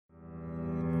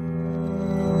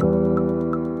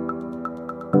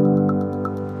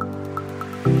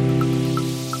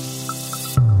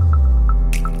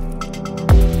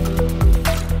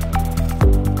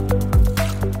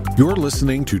You're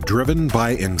listening to Driven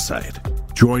by Insight.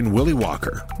 Join Willie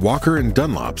Walker, Walker &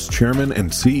 Dunlop's chairman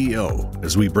and CEO,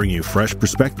 as we bring you fresh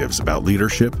perspectives about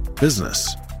leadership,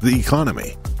 business, the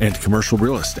economy, and commercial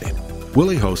real estate.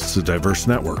 Willie hosts a diverse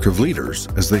network of leaders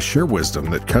as they share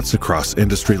wisdom that cuts across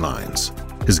industry lines.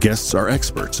 His guests are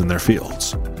experts in their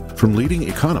fields, from leading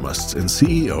economists and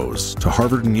CEOs to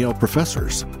Harvard and Yale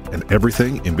professors, and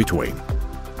everything in between.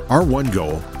 Our one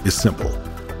goal is simple: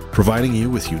 providing you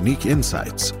with unique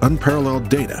insights, unparalleled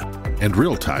data, and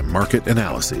real-time market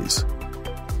analyses.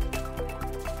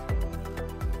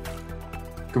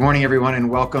 Good morning, everyone, and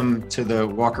welcome to the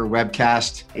Walker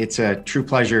webcast. It's a true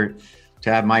pleasure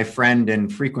to have my friend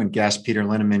and frequent guest, Peter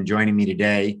Linneman, joining me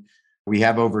today. We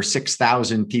have over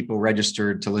 6,000 people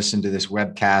registered to listen to this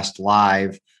webcast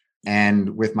live.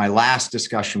 And with my last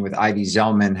discussion with Ivy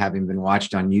Zellman having been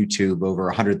watched on YouTube over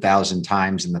 100,000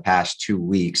 times in the past 2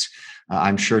 weeks,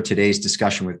 I'm sure today's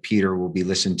discussion with Peter will be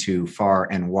listened to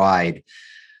far and wide.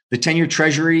 The 10-year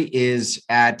Treasury is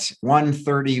at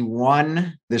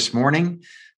 131 this morning.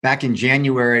 Back in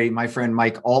January, my friend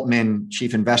Mike Altman,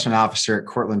 Chief Investment Officer at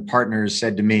Cortland Partners,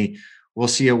 said to me, we'll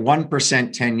see a 1%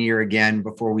 10-year again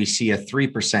before we see a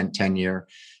 3% 10-year.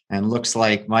 And looks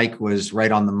like Mike was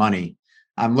right on the money.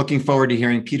 I'm looking forward to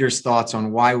hearing Peter's thoughts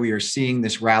on why we are seeing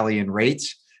this rally in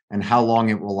rates and how long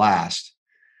it will last.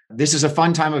 This is a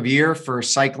fun time of year for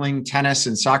cycling, tennis,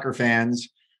 and soccer fans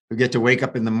who get to wake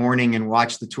up in the morning and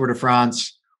watch the Tour de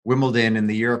France, Wimbledon, and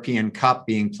the European Cup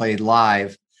being played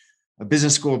live. A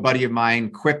business school buddy of mine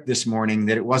quipped this morning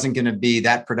that it wasn't going to be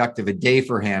that productive a day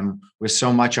for him with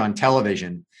so much on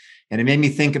television. And it made me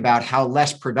think about how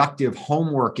less productive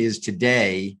homework is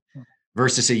today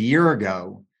versus a year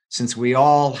ago, since we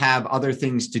all have other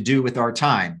things to do with our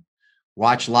time.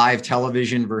 Watch live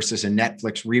television versus a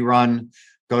Netflix rerun,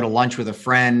 go to lunch with a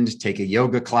friend, take a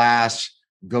yoga class,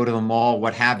 go to the mall,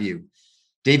 what have you.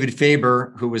 David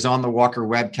Faber, who was on the Walker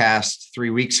webcast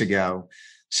 3 weeks ago,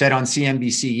 said on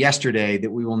CNBC yesterday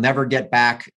that we will never get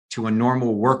back to a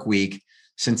normal work week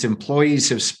since employees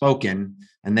have spoken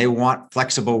and they want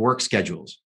flexible work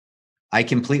schedules. I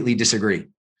completely disagree.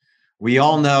 We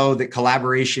all know that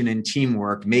collaboration and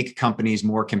teamwork make companies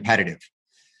more competitive.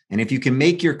 And if you can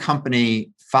make your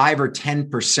company 5 or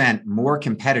 10% more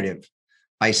competitive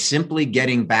by simply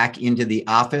getting back into the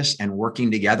office and working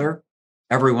together,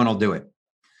 everyone will do it.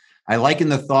 I liken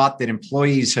the thought that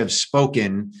employees have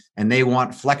spoken and they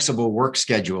want flexible work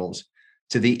schedules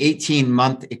to the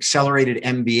 18-month accelerated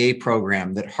MBA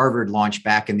program that Harvard launched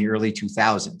back in the early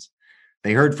 2000s.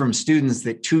 They heard from students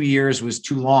that 2 years was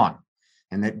too long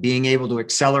and that being able to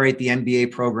accelerate the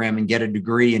MBA program and get a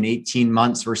degree in 18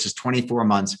 months versus 24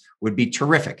 months would be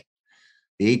terrific.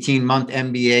 The 18-month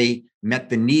MBA met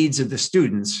the needs of the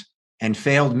students and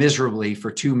failed miserably for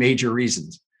two major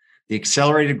reasons. The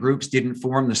accelerated groups didn't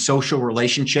form the social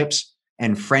relationships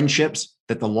and friendships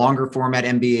that the longer format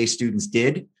MBA students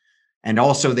did. And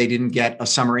also they didn't get a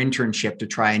summer internship to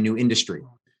try a new industry.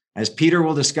 As Peter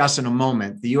will discuss in a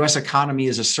moment, the US economy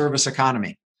is a service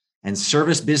economy, and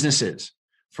service businesses,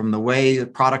 from the way the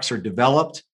products are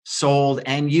developed, sold,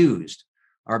 and used,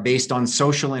 are based on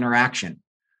social interaction.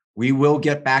 We will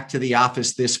get back to the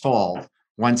office this fall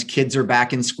once kids are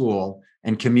back in school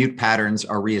and commute patterns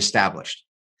are reestablished.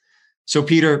 So,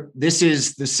 Peter, this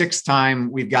is the 6th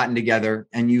time we've gotten together,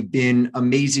 and you've been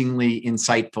amazingly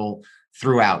insightful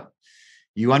throughout.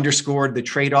 You underscored the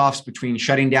trade-offs between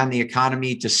shutting down the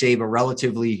economy to save a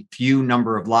relatively few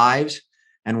number of lives.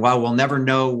 And while we'll never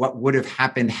know what would have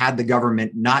happened had the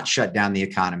government not shut down the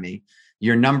economy,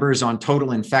 your numbers on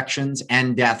total infections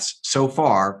and deaths so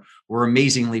far were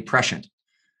amazingly prescient.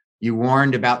 You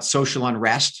warned about social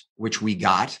unrest, which we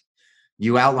got.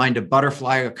 You outlined a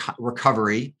butterfly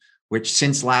recovery, which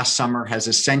since last summer has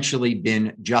essentially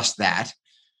been just that.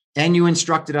 And you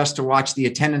instructed us to watch the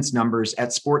attendance numbers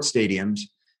at sports stadiums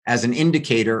as an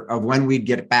indicator of when we'd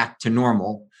get back to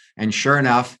normal. And sure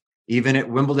enough, even at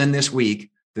Wimbledon this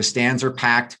week, the stands are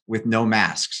packed with no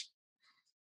masks.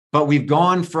 But we've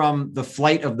gone from the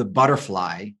flight of the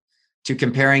butterfly to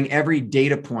comparing every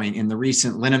data point in the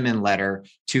recent Linneman letter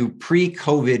to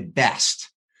pre-COVID best.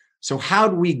 So how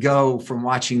do we go from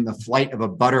watching the flight of a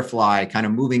butterfly kind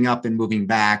of moving up and moving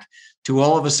back to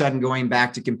all of a sudden going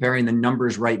back to comparing the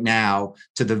numbers right now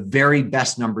to the very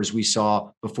best numbers we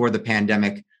saw before the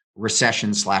pandemic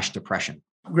recession/depression?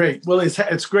 Great. Well,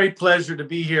 it's great pleasure to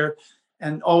be here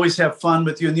and always have fun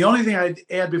with you. And the only thing I'd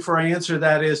add before I answer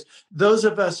that is those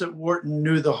of us at Wharton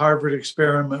knew the Harvard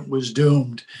experiment was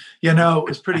doomed. You know, it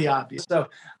was pretty obvious. So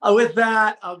with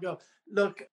that, I'll go.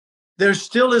 Look, there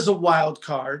still is a wild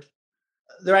card.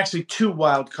 There are actually two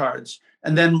wild cards.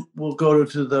 And then we'll go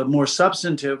to the more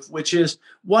substantive, which is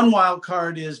one wild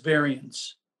card is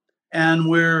variants. And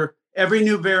every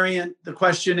new variant, the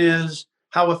question is,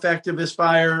 how effective is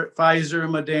Pfizer,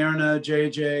 Moderna,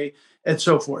 J&J, and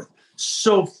so forth?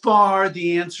 So far,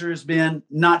 the answer has been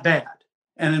not bad.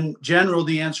 And in general,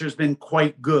 the answer has been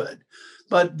quite good.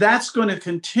 But that's going to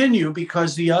continue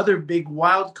because the other big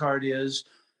wild card is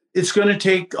it's going to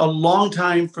take a long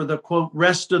time for the, quote,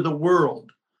 rest of the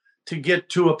world to get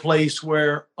to a place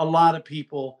where a lot of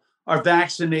people are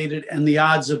vaccinated and the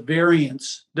odds of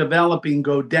variants developing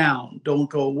go down, don't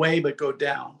go away, but go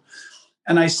down.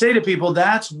 And I say to people,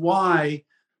 that's why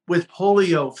with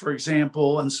polio, for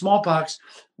example, and smallpox,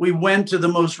 we went to the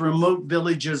most remote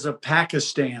villages of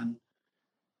Pakistan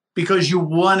because you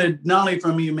wanted, not only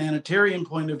from a humanitarian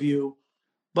point of view,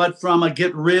 but from a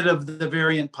get rid of the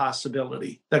variant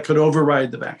possibility that could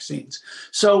override the vaccines.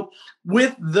 So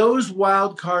with those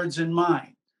wild cards in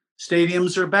mind,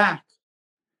 stadiums are back.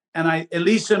 And at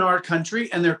least in our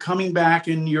country, and they're coming back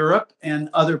in Europe and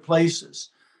other places.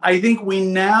 I think we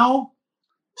now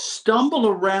stumble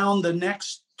around the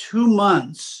next 2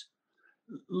 months,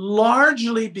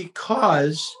 largely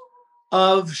because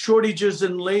of shortages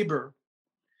in labor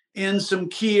in some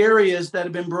key areas that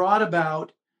have been brought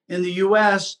about in the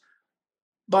US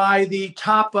by the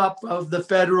top up of the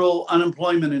federal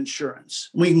unemployment insurance.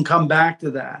 We can come back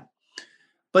to that.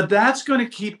 But that's going to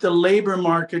keep the labor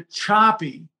market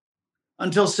choppy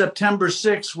until September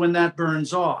 6th, when that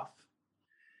burns off.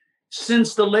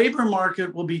 Since the labor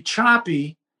market will be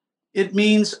choppy, it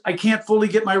means I can't fully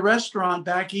get my restaurant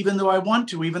back, even though I want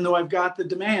to, even though I've got the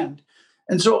demand.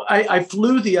 And so I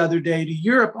flew the other day to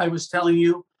Europe. I was telling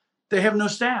you, they have no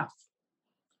staff.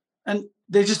 And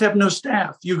they just have no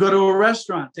staff. You go to a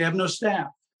restaurant, they have no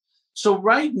staff. So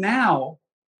right now,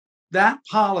 that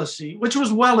policy, which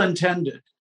was well intended,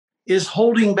 is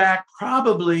holding back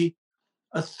probably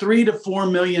a 3 to 4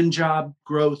 million job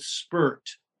growth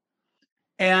spurt.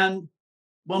 And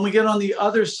when we get on the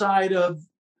other side of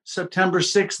September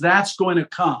 6th, that's going to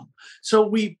come. So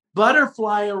we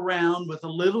butterfly around with a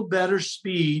little better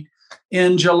speed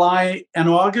in July and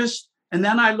August. And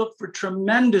then I look for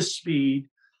tremendous speed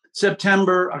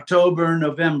September, October,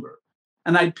 November.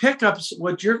 And I'd pick up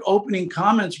what your opening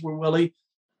comments were, Willie.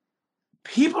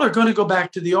 People are going to go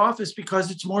back to the office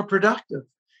because it's more productive.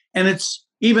 And it's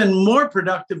even more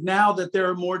productive now that there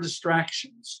are more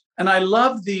distractions. And I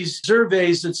love these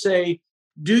surveys that say,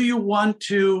 do you want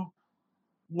to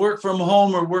work from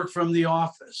home or work from the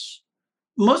office?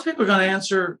 Most people are going to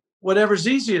answer whatever's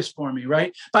easiest for me,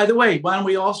 right? By the way, why don't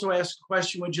we also ask a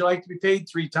question, would you like to be paid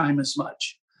 3 times as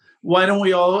much? Why don't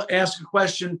we all ask a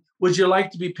question, would you like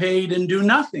to be paid and do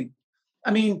nothing? I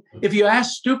mean, if you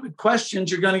ask stupid questions,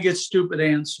 you're going to get stupid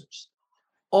answers.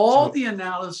 All the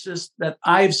analysis that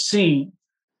I've seen,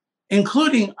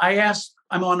 including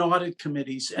I'm on audit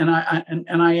committees, and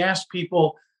I ask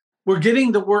people, we're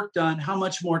getting the work done, how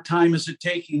much more time is it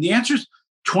taking? The answer is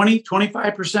 20,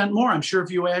 25% more. I'm sure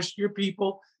if you ask your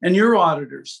people and your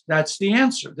auditors, that's the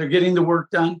answer. They're getting the work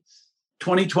done,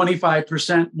 20,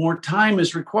 25% more time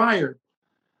is required.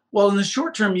 Well, in the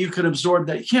short term, you can absorb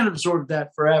that. You can't absorb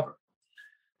that forever.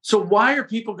 So why are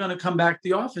people going to come back to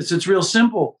the office? It's real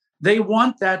simple. They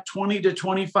want that 20 to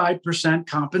 25%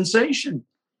 compensation.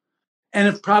 And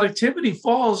if productivity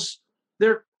falls,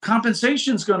 their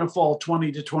compensation is going to fall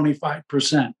 20 to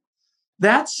 25%.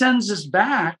 That sends us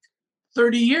back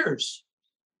 30 years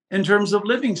in terms of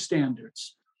living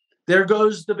standards. There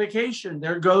goes the vacation.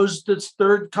 There goes the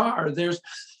third car.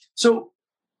 So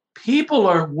people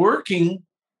are working.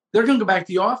 They're going to go back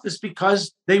to the office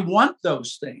because they want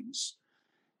those things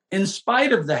in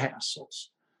spite of the hassles.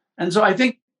 And so I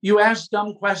think you ask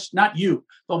dumb questions, not you,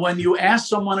 but when you ask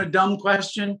someone a dumb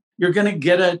question, you're going to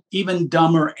get an even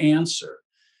dumber answer.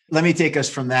 Let me take us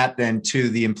from that then to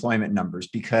the employment numbers,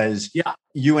 because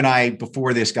you and I,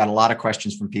 before this, got a lot of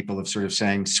questions from people of sort of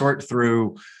saying, sort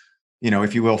through,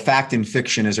 if you will, fact and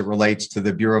fiction as it relates to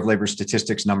the Bureau of Labor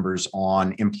Statistics numbers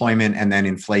on employment and then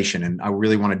inflation. And I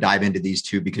really want to dive into these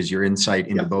two because your insight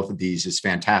into both of these is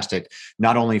fantastic,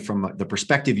 not only from the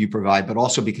perspective you provide, but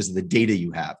also because of the data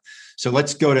you have. So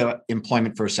let's go to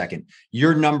employment for a second.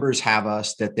 Your numbers have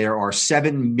us that there are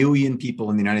 7 million people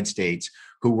in the United States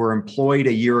who were employed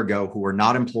a year ago who are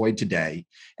not employed today.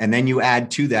 And then you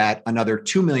add to that another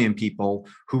 2 million people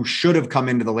who should have come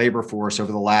into the labor force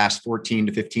over the last 14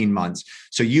 to 15 months.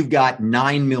 So you've got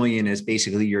 9 million as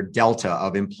basically your delta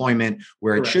of employment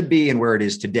where it should be and where it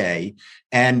is today.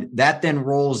 And that then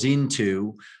rolls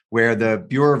into where the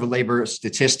Bureau of Labor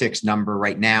Statistics number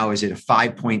right now is at a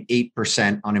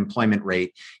 5.8% unemployment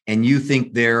rate, and you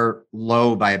think they're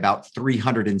low by about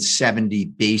 370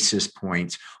 basis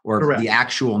points, or Correct. the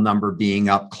actual number being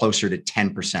up closer to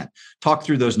 10%. Talk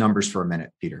through those numbers for a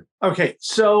minute, Peter. Okay.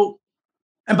 So,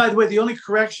 and by the way, the only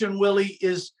correction, Willie,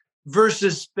 is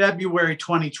versus February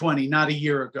 2020, not a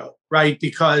year ago, right?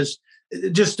 Because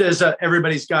just as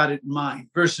everybody's got it in mind,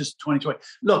 versus 2020.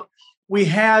 Look, we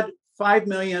had 5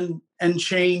 million and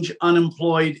change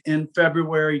unemployed in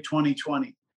February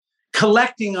 2020,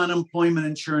 collecting unemployment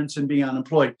insurance and being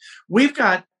unemployed. We've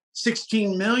got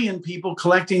 16 million people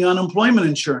collecting unemployment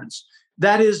insurance.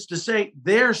 That is to say,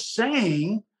 they're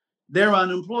saying they're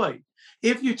unemployed.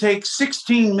 If you take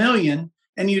 16 million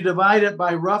and you divide it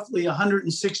by roughly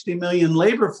 160 million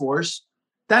labor force,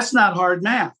 that's not hard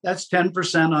math. That's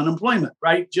 10% unemployment,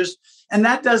 right? And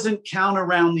that doesn't count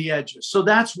around the edges. So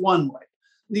that's one way.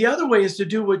 The other way is to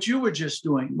do what you were just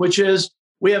doing, which is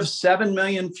we have 7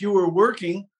 million fewer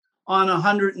working on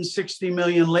 160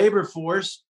 million labor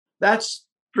force. That's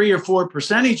 3 or 4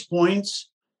 percentage points.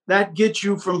 That gets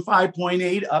you from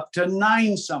 5.8 up to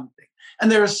 9 something.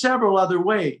 And there are several other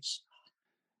ways.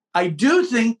 I do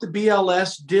think the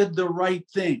BLS did the right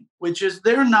thing, which is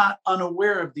they're not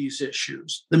unaware of these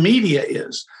issues. The media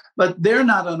is, but they're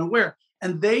not unaware.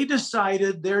 And they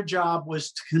decided their job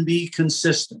was to be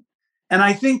consistent. And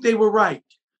I think they were right,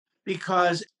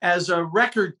 because as a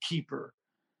record keeper,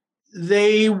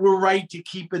 they were right to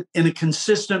keep it in a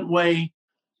consistent way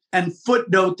and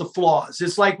footnote the flaws.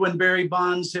 It's like when Barry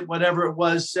Bonds hit whatever it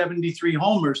was, 73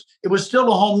 homers. It was still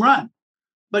a home run,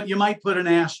 but you might put an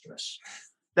asterisk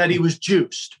that he was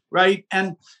juiced, right?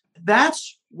 And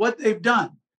that's what they've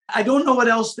done. I don't know what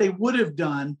else they would have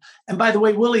done. And by the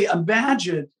way, Willie,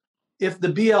 imagine if the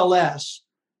BLS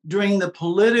during the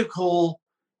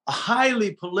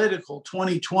highly political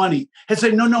 2020 had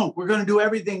said, no, we're going to do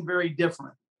everything very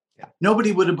different. Yeah.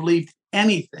 Nobody would have believed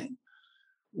anything.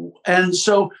 And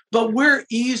so, but we're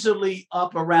easily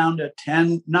up around a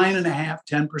 9.5%,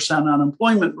 10%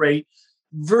 unemployment rate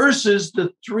versus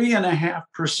the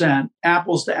 3.5%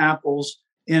 apples to apples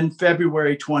in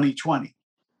February 2020.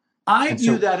 I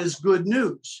view that as good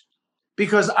news,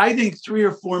 because I think 3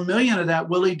 or 4 million of that,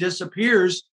 Willie,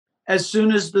 disappears as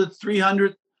soon as the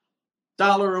 $300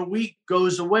 a week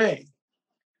goes away.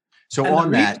 So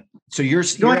on that, so your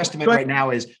estimate right now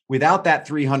is without that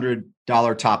 $300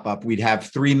 top up, we'd have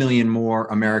 3 million more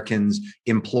Americans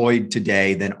employed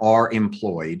today than are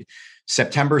employed.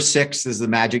 September 6th is the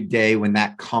magic day when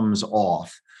that comes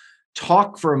off.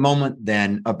 Talk for a moment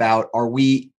then about, are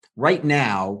we right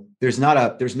now, there's not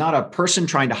a person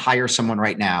trying to hire someone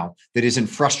right now that isn't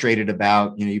frustrated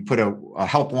about, you put a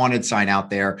help wanted sign out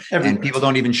there everywhere, and people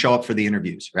don't even show up for the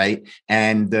interviews, right?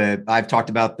 And I've talked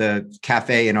about the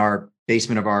cafe in our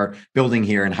basement of our building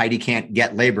here, and Heidi can't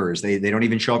get laborers. They don't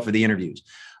even show up for the interviews.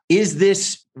 Is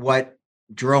this what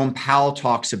Jerome Powell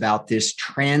talks about, this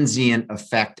transient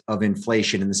effect of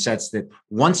inflation, in the sense that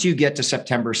once you get to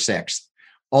September 6th,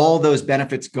 all those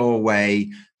benefits go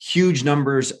away, huge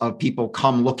numbers of people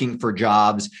come looking for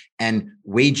jobs, and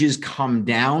wages come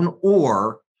down?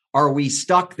 Or are we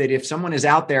stuck that if someone is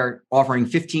out there offering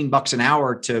 $15 an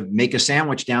hour to make a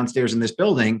sandwich downstairs in this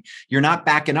building, you're not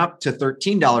backing up to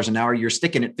 $13 an hour, you're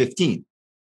sticking at 15?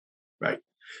 Right.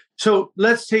 So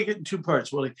let's take it in 2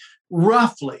 parts, Willie.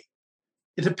 Roughly,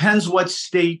 it depends what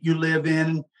state you live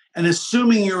in, and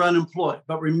assuming you're unemployed.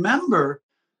 But remember,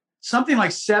 something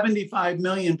like 75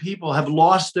 million people have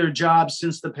lost their jobs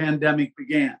since the pandemic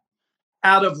began,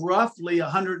 out of roughly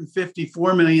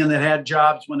 154 million that had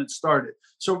jobs when it started.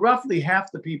 So roughly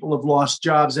half the people have lost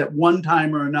jobs at one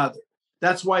time or another.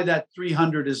 That's why that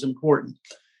 300 is important.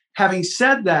 Having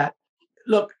said that,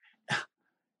 look,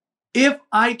 if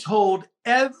I told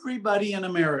everybody in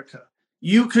America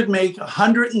you could make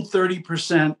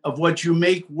 130% of what you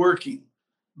make working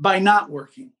by not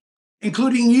working,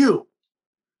 including you.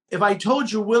 If I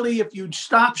told you, Willie, if you'd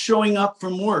stop showing up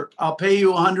from work, I'll pay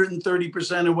you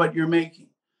 130% of what you're making,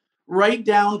 right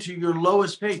down to your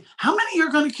lowest pay. How many are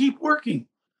going to keep working?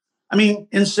 I mean,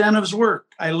 incentives work.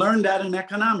 I learned that in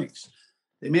economics.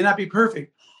 They may not be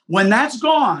perfect. When that's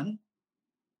gone,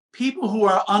 people who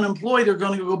are unemployed are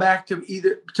going to go back to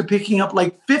picking up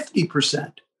like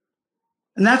 50%.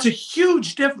 And that's a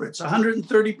huge difference,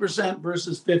 130%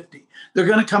 versus 50. They're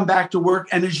going to come back to work.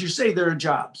 And as you say, there are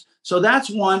jobs. So that's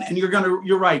one. And you're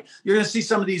right. You're going to see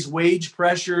some of these wage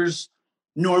pressures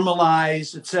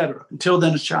normalize, et cetera. Until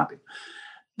then, it's choppy.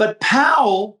 But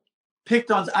Powell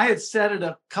picked on, I had said it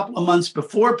a couple of months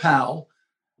before Powell,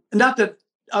 not that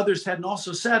others hadn't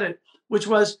also said it, which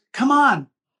was, come on,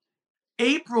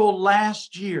 April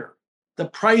last year, the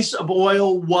price of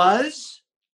oil was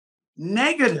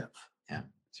negative. Yeah,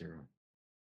 zero.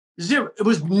 Zero. It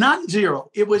was not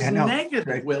zero. It was negative,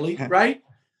 right. Willie, right?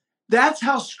 That's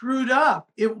how screwed up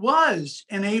it was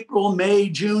in April, May,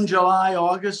 June, July,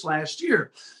 August last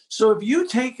year. So if you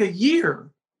take a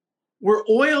year where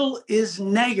oil is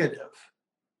negative,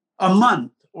 a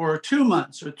month or 2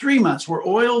 months or 3 months where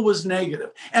oil was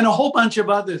negative, and a whole bunch of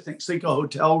other things, think of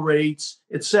hotel rates,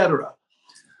 et cetera.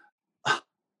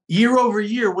 Year over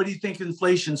year, what do you think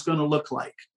inflation is going to look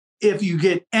like if you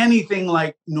get anything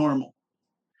like normal?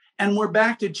 And we're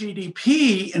back to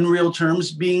GDP in real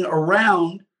terms being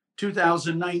around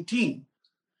 2019.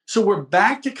 So we're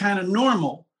back to kind of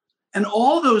normal. And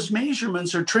all those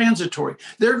measurements are transitory.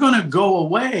 They're going to go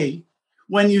away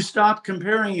when you stop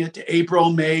comparing it to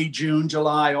April, May, June,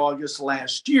 July, August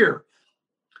last year.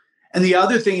 And the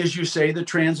other thing is, you say, the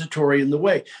transitory in the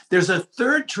way. There's a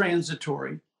third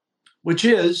transitory, which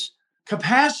is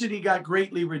capacity got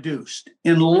greatly reduced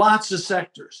in lots of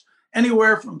sectors,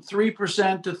 anywhere from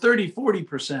 3% to 30,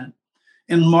 40%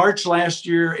 in March last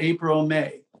year, April,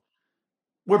 May.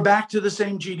 We're back to the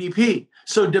same GDP.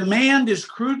 So demand is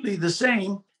crudely the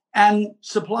same and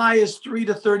supply is 3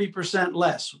 to 30%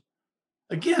 less.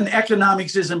 Again,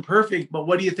 economics isn't perfect, but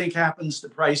what do you think happens to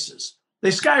prices?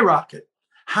 They skyrocket.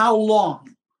 How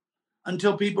long?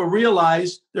 Until people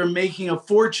realize they're making a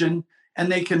fortune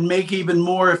and they can make even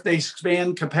more if they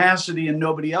expand capacity and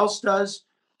nobody else does.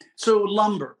 So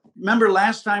lumber. Remember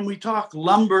last time we talked,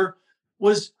 lumber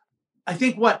was, I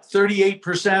think, 38%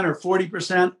 or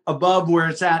 40% above where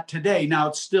it's at today. Now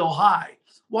it's still high.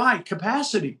 Why?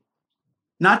 Capacity.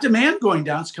 Not demand going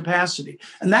down, it's capacity.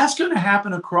 And that's going to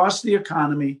happen across the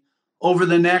economy over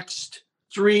the next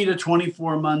 3 to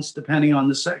 24 months, depending on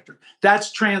the sector.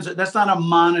 That's transit. That's not a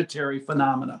monetary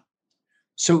phenomenon.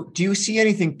 So do you see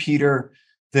anything, Peter,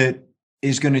 that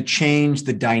is going to change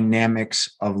the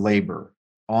dynamics of labor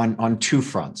on two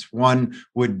fronts? One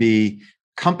would be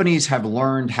companies have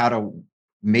learned how to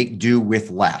make do with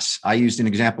less. I used an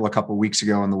example a couple of weeks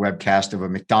ago on the webcast of a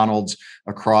McDonald's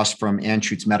across from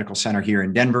Anschutz Medical Center here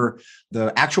in Denver.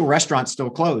 The actual restaurant's still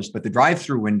closed, but the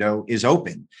drive-through window is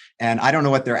open. And I don't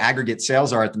know what their aggregate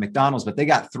sales are at the McDonald's, but they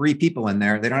got 3 people in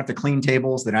there. They don't have to clean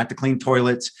tables. They don't have to clean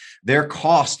toilets. Their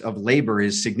cost of labor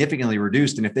is significantly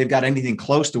reduced. And if they've got anything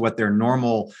close to what their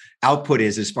normal output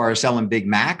is as far as selling Big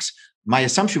Macs, my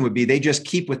assumption would be they just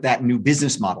keep with that new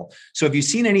business model. So have you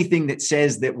seen anything that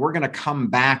says that we're going to come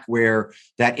back where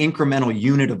that incremental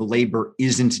unit of labor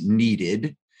isn't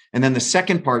needed? And then the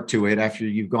second part to it, after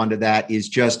you've gone to that, is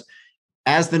just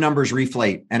as the numbers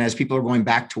reflate and as people are going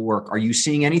back to work, are you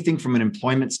seeing anything from an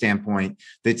employment standpoint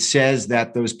that says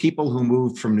that those people who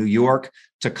moved from New York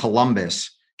to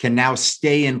Columbus can now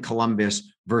stay in Columbus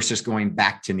versus going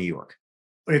back to New York?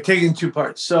 We're taking 2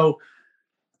 parts. So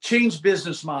change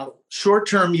business model. Short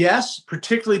term, yes,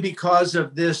 particularly because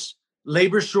of this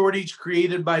labor shortage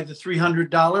created by the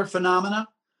 $300 phenomena,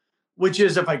 which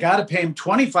is if I got to pay them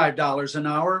 $25 an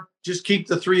hour, just keep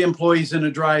the 3 employees in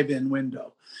a drive-in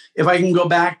window. If I can go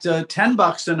back to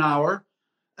 $10 an hour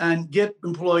and get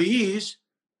employees,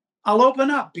 I'll open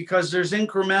up because there's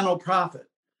incremental profit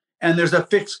and there's a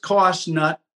fixed cost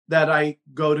nut that I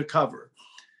go to cover.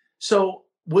 So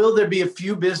will there be a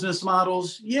few business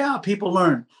models? Yeah, people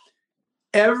learn.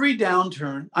 Every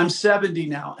downturn, I'm 70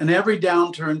 now, and every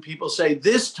downturn, people say,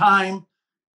 this time,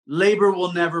 labor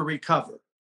will never recover.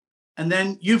 And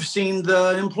then you've seen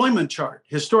the employment chart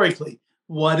historically.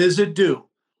 What does it do?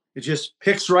 It just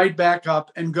picks right back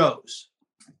up and goes.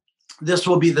 This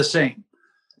will be the same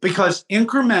because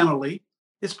incrementally,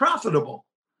 it's profitable.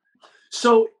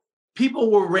 So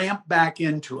people will ramp back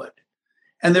into it,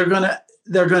 and they're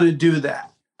gonna do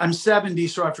that. I'm 70,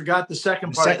 so I forgot the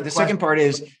second part. The second part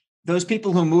is those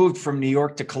people who moved from New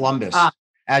York to Columbus.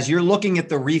 As you're looking at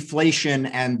the reflation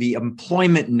and the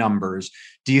employment numbers,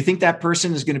 do you think that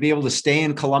person is going to be able to stay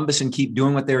in Columbus and keep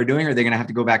doing what they were doing, or are they going to have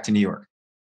to go back to New York?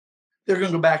 They're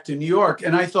going to go back to New York.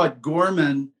 And I thought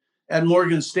Gorman at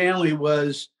Morgan Stanley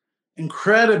was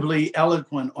incredibly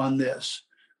eloquent on this,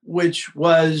 which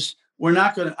was,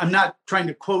 I'm not trying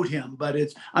to quote him, but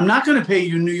I'm not going to pay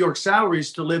you New York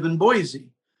salaries to live in Boise.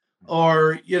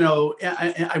 Or,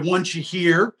 I want you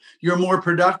here. You're more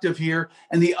productive here.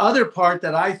 And the other part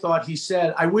that I thought he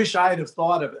said, I wish I'd have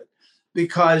thought of it,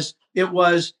 because it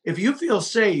was, if you feel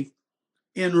safe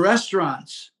in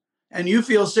restaurants and you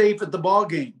feel safe at the ball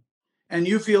game and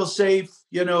you feel safe,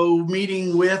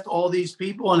 meeting with all these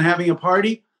people and having a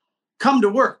party, come to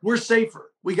work. We're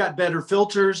safer. We got better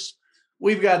filters.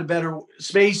 We've got a better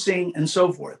spacing and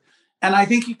so forth. And I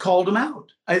think he called them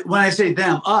out. When I say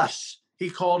them, us. He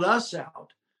called us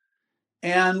out.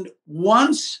 And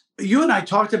once you and I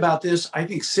talked about this, I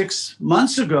think 6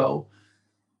 months ago,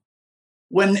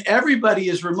 when everybody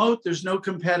is remote, there's no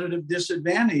competitive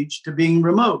disadvantage to being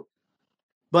remote.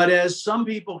 But as some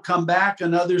people come back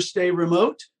and others stay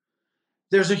remote,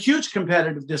 there's a huge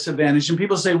competitive disadvantage. And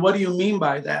people say, what do you mean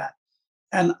by that?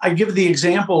 And I give the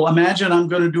example, imagine I'm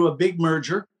going to do a big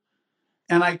merger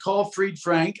and I call Fried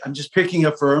Frank. I'm just picking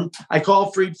a firm. I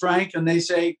call Fried Frank and they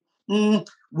say,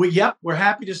 we're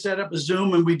happy to set up a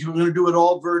Zoom and we're going to do it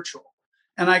all virtual.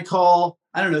 And I call,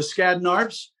 I don't know, Skadden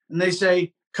Arps, and they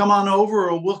say, come on over,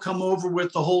 or we'll come over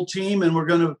with the whole team and we're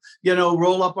going to,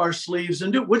 roll up our sleeves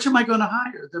and do it. Which am I going to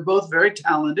hire? They're both very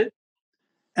talented.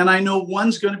 And I know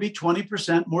one's going to be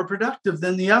 20% more productive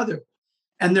than the other.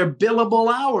 And they're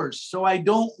billable hours. So I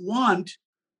don't want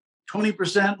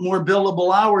 20% more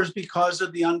billable hours because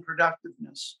of the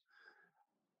unproductiveness.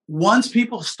 Once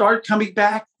people start coming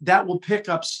back, that will pick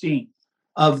up steam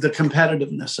of the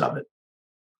competitiveness of it.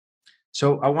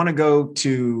 So I want to go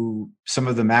to some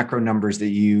of the macro numbers that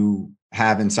you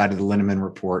have inside of the Linneman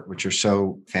report, which are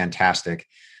so fantastic.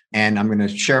 And I'm going to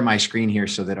share my screen here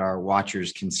so that our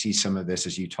watchers can see some of this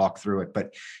as you talk through it.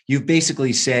 But you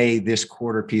basically say this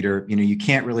quarter, Peter, you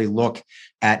can't really look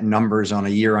at numbers on a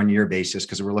year-on-year basis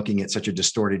because we're looking at such a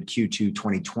distorted Q2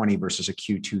 2020 versus a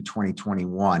Q2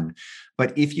 2021.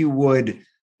 But if you would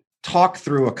talk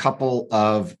through a couple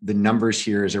of the numbers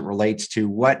here as it relates to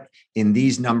what in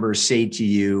these numbers say to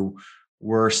you,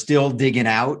 we're still digging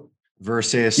out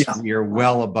versus you're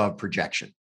well above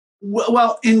projection.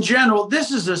 Well, in general,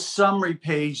 this is a summary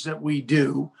page that we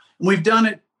do. We've done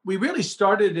it. We really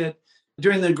started it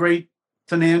during the great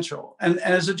financial and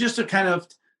as just a kind of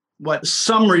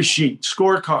summary sheet,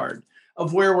 scorecard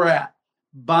of where we're at.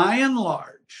 By and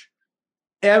large,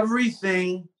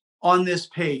 everything on this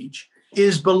page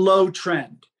is below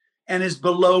trend and is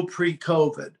below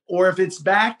pre-COVID. Or if it's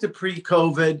back to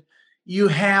pre-COVID, you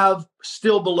have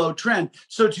still below trend.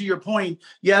 So to your point,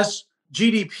 yes,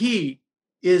 GDP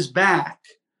is back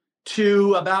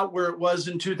to about where it was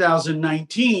in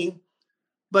 2019.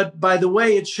 But by the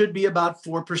way, it should be about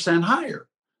 4% higher,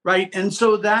 right? And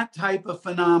so that type of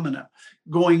phenomena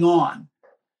going on.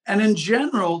 And in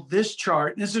general, this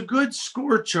chart, and it's a good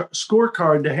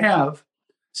scorecard to have,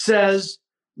 says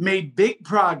made big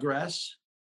progress,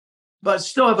 but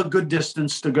still have a good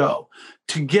distance to go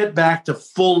to get back to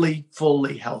fully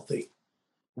healthy.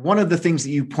 One of the things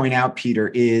that you point out, Peter,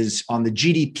 is on the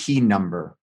GDP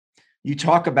number. You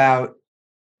talk about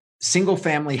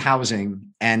single-family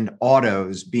housing and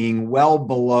autos being well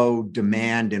below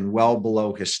demand and well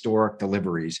below historic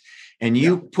deliveries. And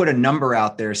you put a number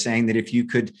out there saying that if you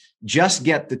could just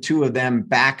get the two of them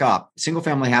back up,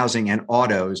 single-family housing and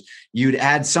autos, you'd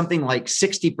add something like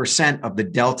 60% of the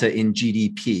delta in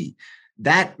GDP.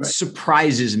 That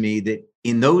surprises me that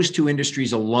in those two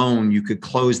industries alone, you could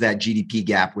close that GDP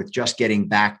gap with just getting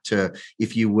back to,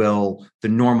 if you will, the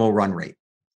normal run rate.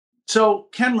 So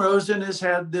Ken Rosen has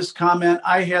had this comment.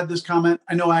 I had this comment.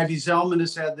 I know Ivy Zellman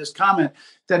has had this comment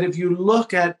that if you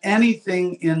look at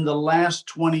anything in the last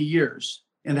 20 years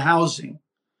in housing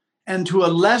and to a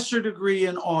lesser degree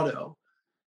in auto,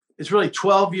 it's really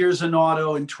 12 years in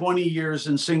auto and 20 years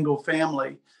in single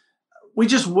family. We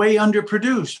just way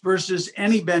underproduced versus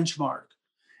any benchmark.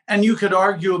 And you could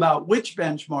argue about which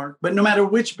benchmark, but no matter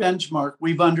which benchmark,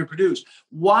 we've underproduced.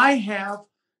 Why have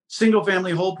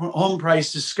single-family home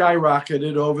prices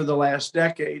skyrocketed over the last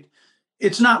decade?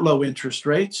 It's not low interest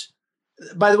rates.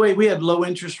 By the way, we had low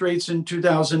interest rates in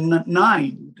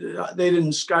 2009. They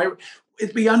didn't skyrocket.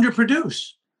 It'd be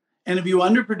underproduced. And if you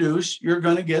underproduce, you're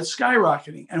going to get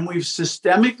skyrocketing. And we've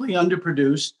systemically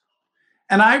underproduced.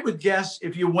 And I would guess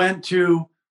if you went to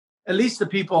at least the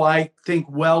people I think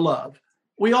well of,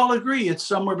 we all agree it's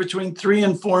somewhere between 3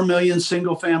 and 4 million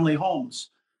single-family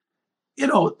homes.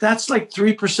 That's like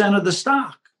 3% of the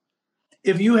stock.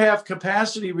 If you have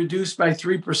capacity reduced by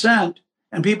 3%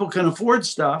 and people can afford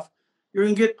stuff, you're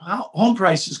going to get home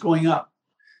prices going up.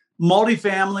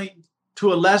 Multifamily,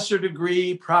 to a lesser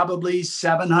degree, probably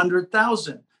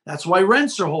 700,000. That's why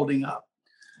rents are holding up.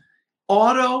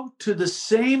 Auto, to the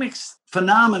same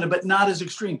phenomena, but not as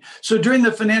extreme. So during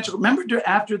the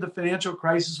after the financial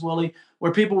crisis, Willie,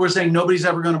 where people were saying nobody's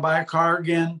ever going to buy a car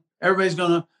again, everybody's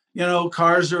going to,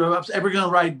 cars are up, everybody's going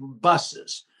to ride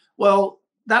buses. Well,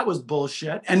 that was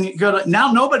bullshit. And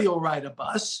now nobody will ride a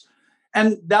bus.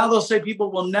 And now they'll say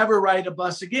people will never ride a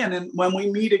bus again. And when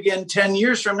we meet again 10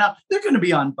 years from now, they're going to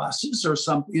be on buses or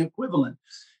something equivalent.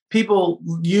 People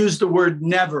use the word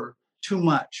never too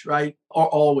much, right? Or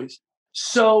always.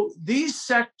 So these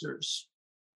sectors,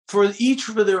 for each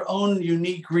for their own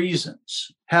unique reasons,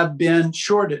 have been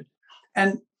shorted.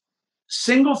 And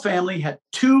single family had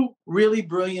two really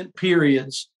brilliant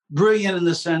periods, brilliant in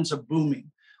the sense of booming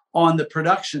on the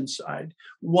production side.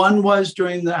 One was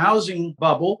during the housing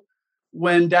bubble,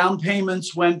 when down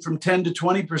payments went from 10 to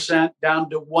 20% down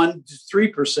to 1 to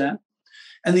 3%.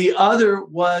 And the other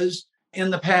was in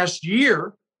the past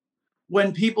year,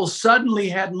 when people suddenly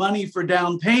had money for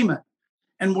down payment.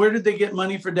 And where did they get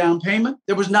money for down payment?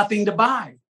 There was nothing to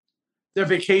buy. Their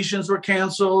vacations were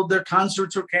canceled, their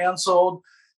concerts were canceled,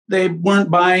 they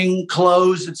weren't buying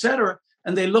clothes, et cetera.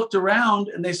 And they looked around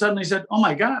and they suddenly said, oh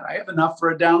my God, I have enough for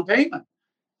a down payment.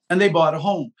 And they bought a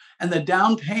home. And the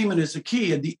down payment is the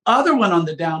key. And the other one on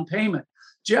the down payment,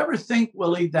 do you ever think,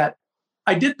 Willie, that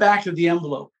I did back of the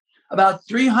envelope, about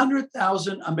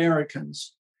 300,000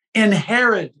 Americans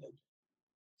inherited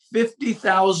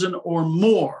 50,000 or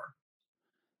more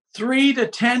 3 to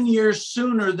 10 years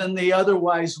sooner than they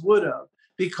otherwise would have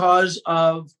because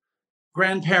of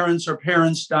grandparents or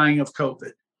parents dying of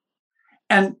COVID.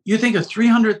 And you think of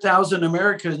 300,000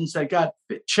 Americans that got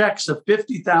checks of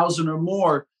 50,000 or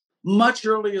more much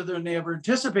earlier than they ever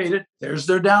anticipated. There's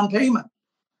their down payment.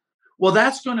 Well,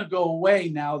 that's going to go away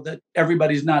now that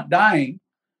everybody's not dying.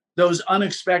 Those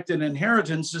unexpected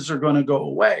inheritances are going to go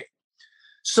away.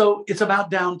 So it's about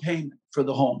down payment for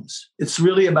the homes. It's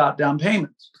really about down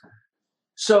payments.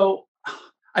 So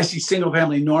I see single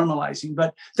family normalizing,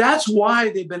 but that's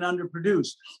why they've been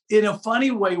underproduced. In a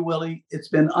funny way, Willie, it's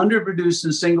been underproduced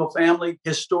in single family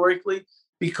historically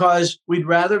because we'd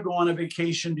rather go on a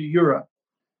vacation to Europe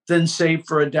than save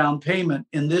for a down payment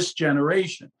in this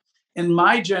generation. In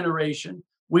my generation,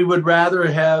 we would rather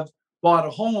have bought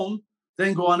a home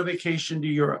than go on a vacation to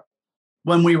Europe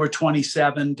when we were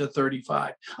 27 to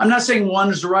 35. I'm not saying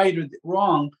one is right or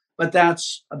wrong, but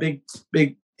that's a big,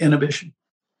 big inhibition.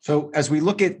 So as we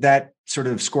look at that sort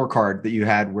of scorecard that you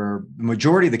had where the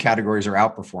majority of the categories are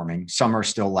outperforming, some are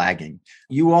still lagging.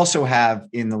 You also have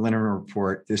in the Linneman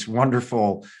report this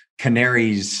wonderful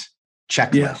canaries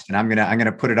checklist. Yeah. And I'm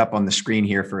gonna put it up on the screen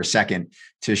here for a second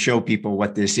to show people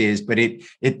what this is. But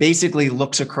it basically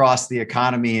looks across the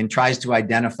economy and tries to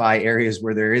identify areas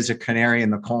where there is a canary in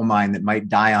the coal mine that might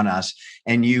die on us.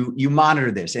 And you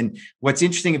monitor this. And what's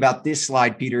interesting about this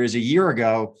slide, Peter, is a year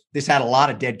ago, this had a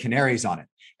lot of dead canaries on it.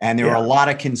 And there were a lot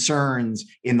of concerns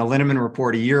in the Linneman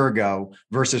report a year ago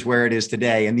versus where it is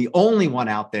today. And the only one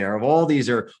out there of all these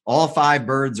are all 5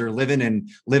 birds are living,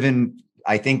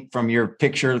 I think from your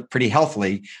picture, pretty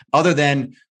healthily, other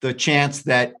than the chance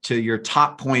that to your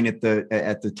top point at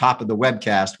the top of the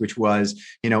webcast, which was,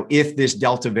 if this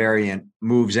Delta variant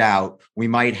moves out, we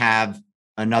might have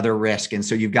another risk. And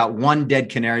so you've got one dead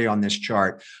canary on this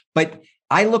chart. But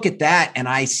I look at that and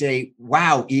I say,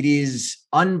 wow, it is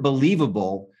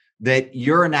unbelievable that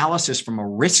your analysis from a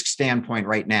risk standpoint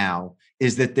right now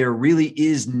is that there really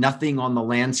is nothing on the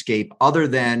landscape other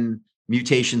than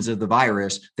mutations of the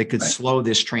virus that could slow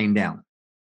this train down.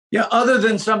 Yeah, other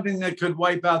than something that could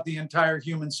wipe out the entire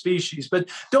human species. But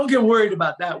don't get worried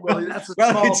about that, Willie. That's a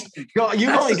small.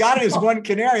 You've only got it as one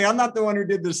canary. I'm not the one who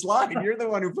did the slide. You're the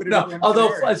one who put it on.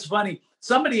 Although canary. It's funny.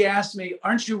 Somebody asked me,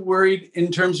 aren't you worried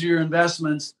in terms of your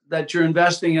investments that you're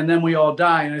investing and then we all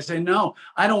die? And I say, no,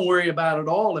 I don't worry about it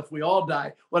all if we all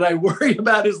die. What I worry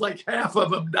about is like half of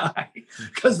them die,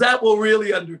 because that will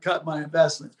really undercut my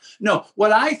investments. No,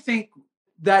 what I think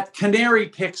that canary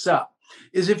picks up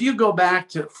is if you go back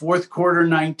to fourth quarter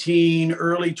 19,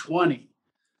 early 20,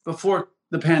 before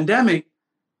the pandemic,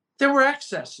 there were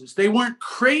excesses. They weren't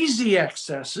crazy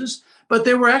excesses, but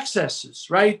there were excesses,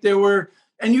 right?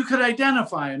 And you could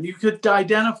identify them. You could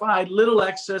identify little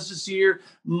excesses here,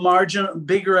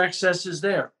 bigger excesses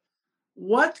there.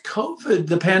 What COVID,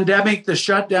 the pandemic, the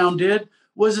shutdown did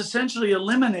was essentially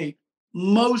eliminate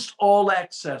most all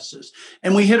excesses.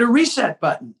 And we hit a reset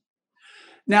button.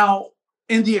 Now,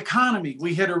 in the economy,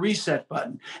 we hit a reset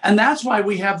button. And that's why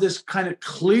we have this kind of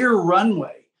clear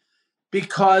runway,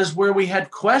 because where we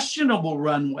had questionable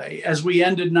runway as we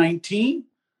ended 19,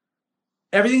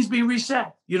 everything's being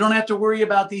reset. You don't have to worry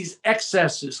about these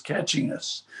excesses catching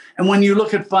us. And when you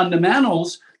look at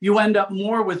fundamentals, you end up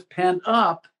more with pent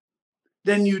up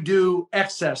than you do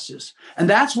excesses. And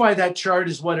that's why that chart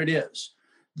is what it is.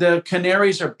 The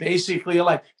canaries are basically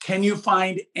alike. Can you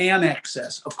find an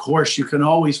excess? Of course, you can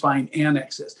always find an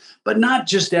excess, but not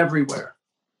just everywhere.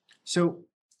 So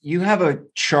you have a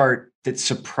chart that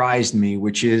surprised me,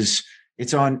 which is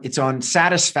it's on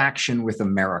satisfaction with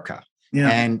America. Yeah.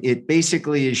 And it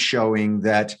basically is showing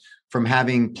that from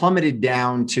having plummeted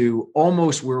down to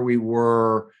almost where we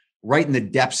were right in the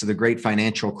depths of the great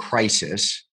financial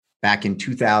crisis, back in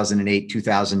 2008,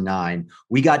 2009.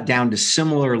 We got down to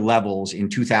similar levels in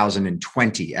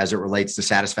 2020 as it relates to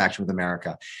satisfaction with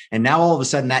America. And now all of a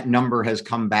sudden that number has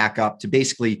come back up to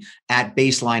basically at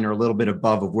baseline or a little bit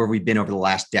above of where we've been over the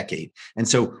last decade. And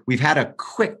so we've had a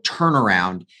quick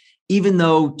turnaround, even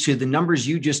though to the numbers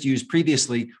you just used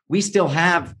previously, we still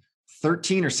have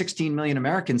 13 or 16 million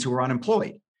Americans who are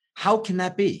unemployed. How can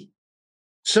that be?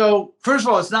 So first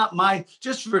of all, it's not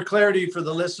just for clarity for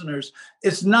the listeners,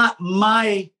 it's not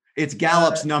my. It's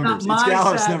Gallup's numbers. It's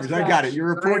Gallup's numbers. I got it.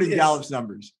 You're reporting right? Gallup's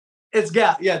numbers. It's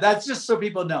Gallup. Yeah, that's just so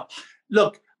people know.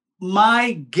 Look,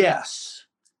 my guess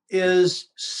is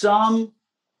some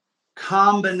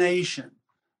combination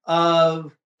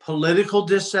of political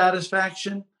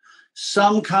dissatisfaction,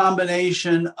 some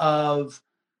combination of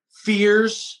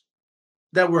fears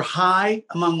that were high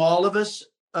among all of us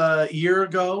a year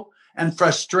ago, and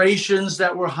frustrations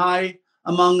that were high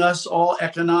among us all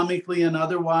economically and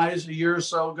otherwise a year or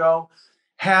so ago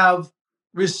have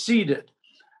receded.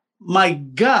 My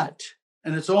gut,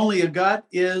 and it's only a gut,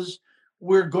 is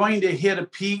we're going to hit a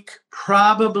peak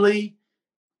probably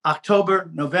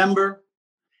October, November,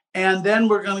 and then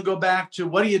we're going to go back to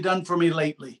what have you done for me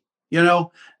lately? You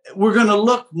know, we're going to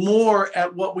look more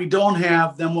at what we don't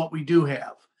have than what we do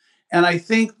have. And I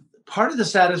think part of the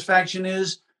satisfaction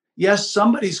is, yes,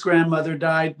 somebody's grandmother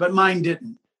died, but mine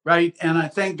didn't, right? And I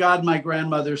thank God my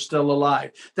grandmother's still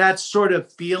alive. That's sort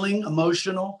of feeling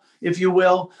emotional, if you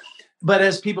will. But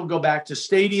as people go back to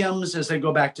stadiums, as they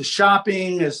go back to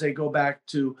shopping, as they go back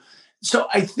to, so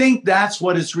I think that's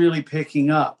what it's really picking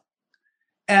up.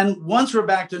 And once we're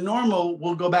back to normal,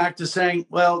 we'll go back to saying,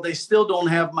 well, they still don't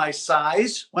have my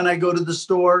size when I go to the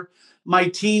store. My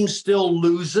team still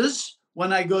loses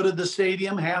when I go to the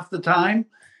stadium half the time.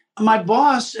 My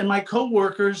boss and my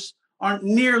coworkers aren't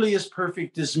nearly as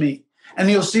perfect as me. And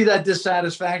you'll see that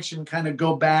dissatisfaction kind of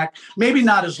go back, maybe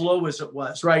not as low as it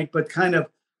was, right? But kind of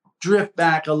drift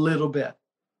back a little bit.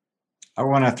 I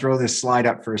want to throw this slide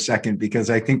up for a second, because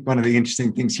I think one of the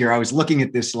interesting things here, I was looking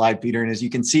at this slide, Peter, and as you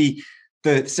can see,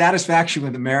 the satisfaction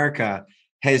with America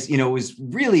was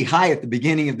really high at the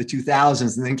beginning of the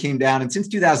 2000s and then came down. And since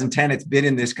 2010, it's been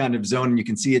in this kind of zone, and you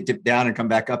can see it dip down and come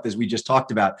back up as we just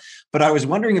talked about. But I was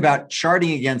wondering about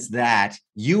charting against that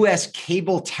U.S.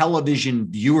 cable television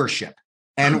viewership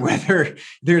and whether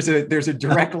there's a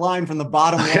direct line from the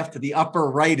bottom left to the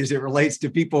upper right as it relates to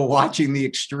people watching the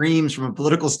extremes from a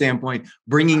political standpoint,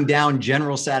 bringing down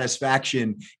general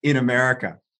satisfaction in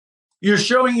America. You're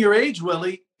showing your age,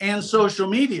 Willie, and social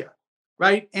media.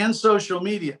 Right? And social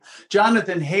media.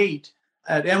 Jonathan Haidt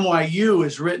at NYU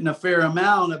has written a fair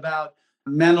amount about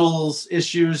mental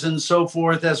issues and so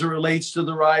forth as it relates to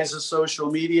the rise of social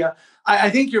media.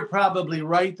 I think you're probably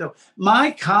right, though.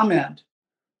 My comment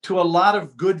to a lot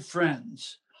of good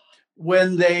friends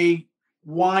when they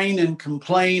whine and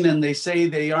complain and they say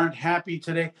they aren't happy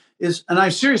today is, and I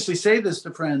seriously say this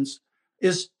to friends,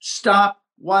 is stop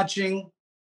watching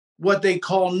what they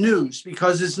call news,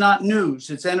 because it's not news.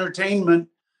 It's entertainment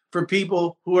for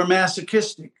people who are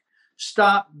masochistic.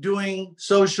 Stop doing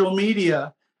social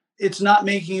media. It's not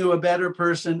making you a better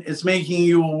person. It's making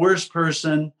you a worse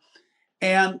person.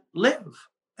 And live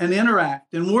and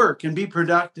interact and work and be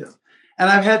productive.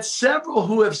 And I've had several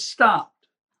who have stopped.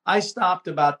 I stopped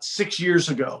about 6 years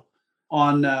ago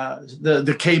on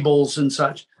the cables and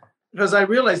such, because I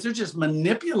realized they're just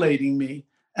manipulating me.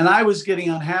 And I was getting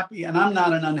unhappy, and I'm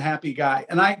not an unhappy guy,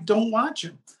 and I don't watch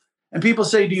it. And people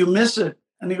say, do you miss it?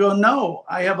 And you go, no,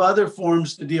 I have other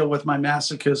forms to deal with my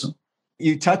masochism.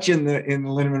 You touch in the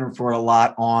Linneman report a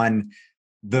lot on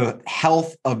the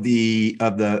health of the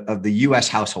U.S.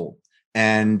 household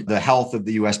and the health of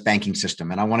the U.S. banking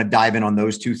system. And I want to dive in on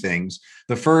those two things.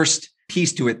 The first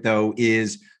piece to it, though,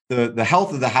 is the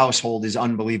health of the household is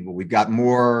unbelievable. We've got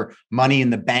more money in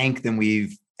the bank than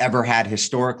we've ever had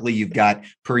historically. You've got,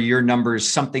 per year numbers,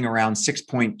 something around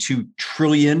 6.2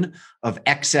 trillion of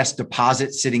excess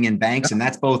deposits sitting in banks. And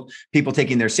that's both people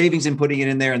taking their savings and putting it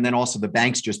in there, and then also the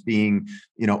banks just being,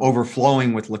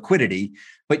 overflowing with liquidity.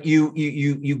 But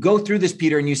you go through this,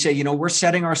 Peter, and you say, we're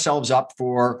setting ourselves up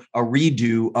for a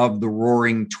redo of the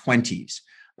roaring 20s.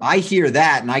 I hear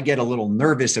that and I get a little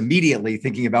nervous immediately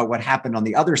thinking about what happened on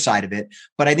the other side of it.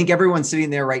 But I think everyone's sitting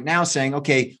there right now saying,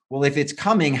 okay, well, if it's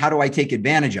coming, how do I take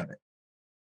advantage of it?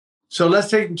 So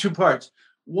let's take it in two parts.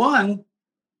 One,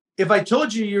 if I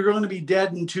told you you're going to be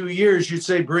dead in 2 years, you'd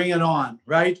say, bring it on,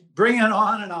 right? Bring it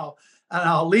on, and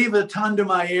I'll leave a ton to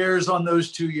my heirs on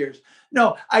those 2 years.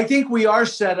 No, I think we are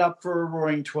set up for a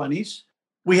roaring 20s.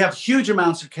 We have huge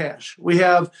amounts of cash. We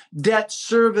have debt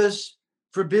service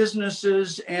for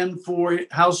businesses and for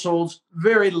households,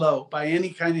 very low by any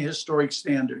kind of historic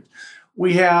standard.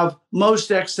 We have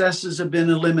most excesses have been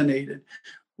eliminated.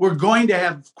 We're going to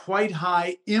have quite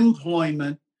high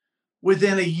employment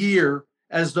within a year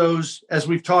as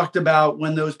we've talked about,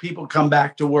 when those people come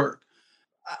back to work.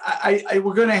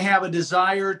 We're going to have a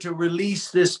desire to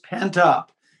release this pent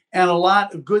up, and a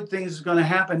lot of good things is going to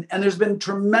happen. And there's been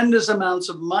tremendous amounts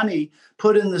of money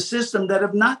put in the system that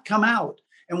have not come out.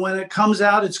 And when it comes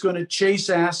out, it's going to chase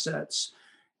assets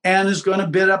and is going to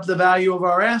bid up the value of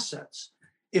our assets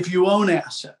if you own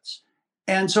assets.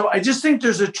 And so I just think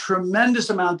there's a tremendous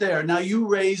amount there. Now, you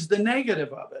raise the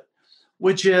negative of it,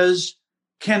 which is,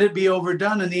 can it be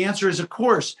overdone? And the answer is, of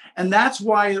course. And that's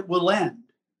why it will end.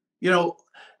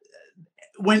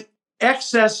 When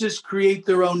excesses create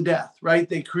their own death, right?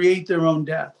 They create their own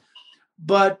death.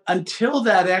 But until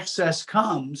that excess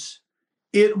comes,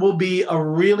 it will be a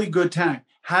really good time.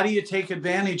 How do you take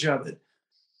advantage of it?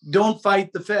 Don't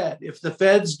fight the Fed. If the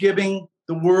Fed's giving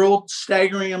the world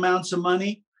staggering amounts of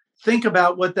money, think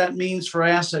about what that means for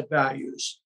asset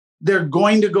values. They're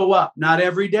going to go up, not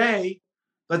every day,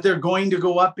 but they're going to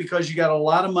go up because you got a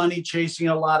lot of money chasing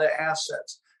a lot of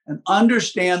assets. And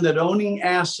understand that owning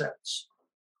assets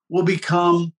will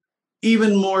become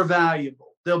even more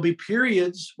valuable. There'll be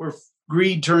periods where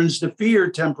greed turns to fear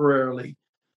temporarily,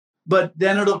 but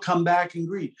then it'll come back in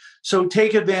greed. So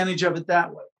take advantage of it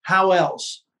that way. How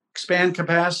else? Expand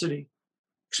capacity,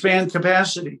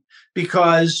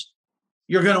 because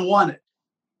you're going to want it.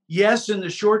 Yes, in the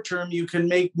short term, you can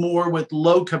make more with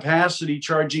low capacity,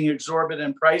 charging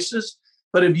exorbitant prices.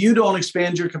 But if you don't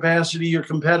expand your capacity, your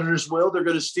competitors will. They're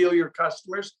going to steal your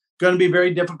customers. It's going to be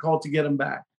very difficult to get them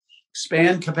back.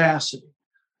 Expand capacity,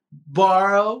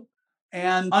 borrow,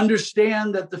 and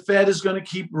understand that the Fed is going to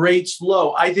keep rates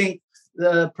low. I think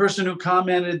the person who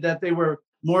commented that they were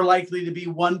more likely to be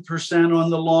 1% on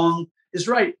the long is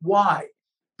right. Why?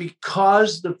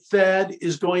 Because the Fed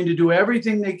is going to do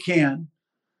everything they can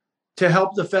to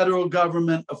help the federal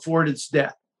government afford its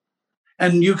debt.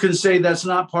 And you can say that's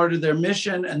not part of their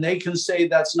mission, and they can say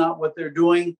that's not what they're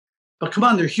doing. But come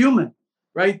on, they're human,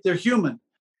 right? They're human.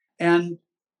 And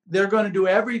they're going to do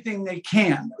everything they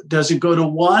can. Does it go to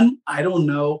 1? I don't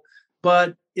know,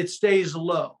 but it stays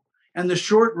low. And the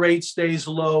short rate stays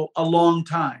low a long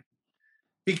time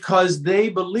because they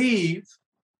believe,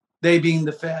 they being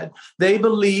the Fed, they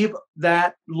believe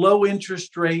that low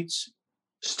interest rates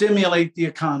stimulate the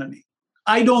economy.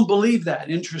 I don't believe that,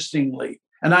 interestingly.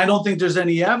 And I don't think there's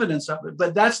any evidence of it,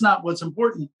 but that's not what's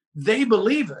important. They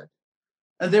believe it,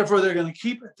 and therefore they're going to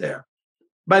keep it there.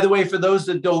 By the way, for those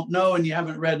that don't know, and you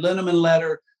haven't read Linneman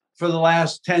letter for the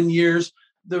last 10 years,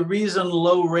 the reason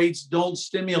low rates don't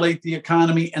stimulate the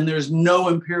economy, and there's no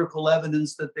empirical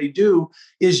evidence that they do,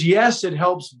 is yes, it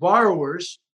helps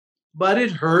borrowers, but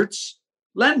it hurts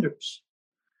lenders.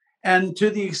 And to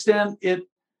the extent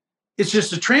it's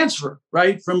just a transfer,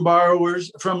 right, from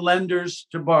lenders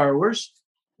to borrowers,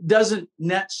 doesn't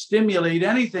net stimulate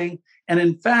anything. And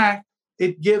in fact,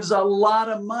 it gives a lot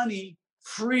of money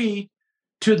free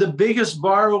to the biggest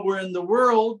borrower in the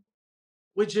world,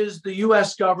 which is the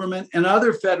US government and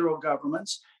other federal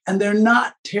governments, and they're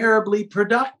not terribly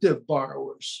productive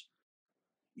borrowers.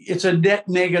 It's a net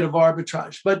negative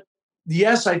arbitrage. But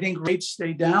yes, I think rates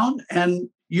stay down, and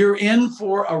you're in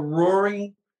for a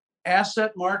roaring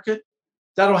asset market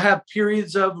that'll have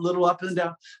periods of little up and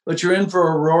down, but you're in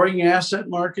for a roaring asset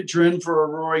market. You're in for a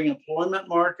roaring employment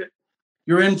market.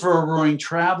 You're in for a roaring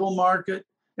travel market.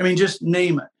 I mean, just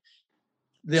name it.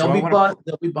 There'll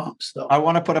be bumps, though. I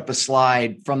want to put up a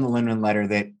slide from the Linneman letter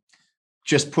that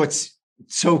just puts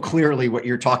so clearly what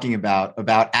you're talking about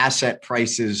asset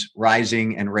prices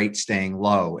rising and rates staying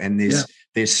low. And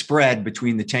this spread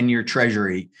between the 10-year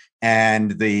treasury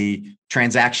and the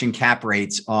transaction cap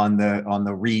rates on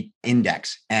the REIT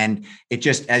index. And it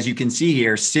just, as you can see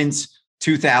here, since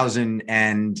 2000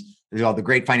 and the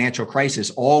great financial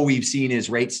crisis, all we've seen is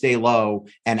rates stay low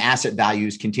and asset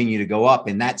values continue to go up.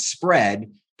 And that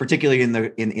spread, particularly in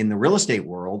the real estate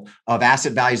world, of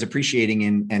asset values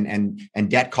appreciating and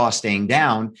debt costs staying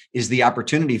down, is the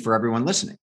opportunity for everyone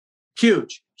listening.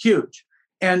 Huge.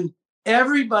 And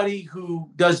everybody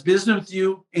who does business with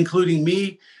you, including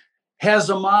me, has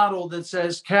a model that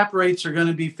says cap rates are going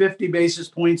to be 50 basis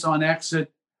points on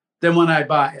exit than when I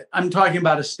buy it. I'm talking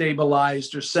about a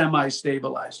stabilized or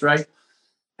semi-stabilized, right?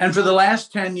 And for the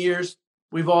last 10 years,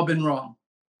 we've all been wrong.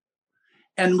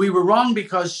 And we were wrong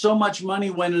because so much money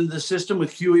went into the system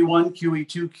with QE1,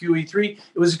 QE2, QE3.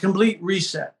 It was a complete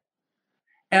reset.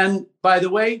 And by the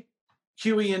way,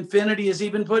 QE Infinity has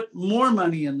even put more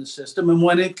money in the system. And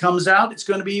when it comes out, it's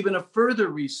going to be even a further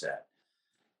reset.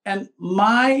 And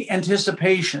my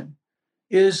anticipation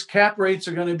is cap rates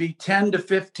are going to be 10 to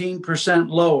 15%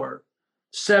 lower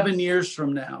 7 years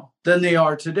from now than they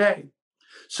are today.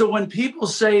 So when people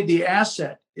say the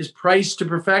asset is priced to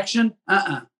perfection,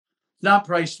 not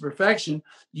priced to perfection.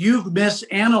 You've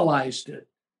misanalyzed it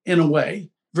in a way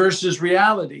versus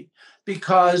reality,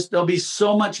 because there'll be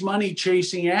so much money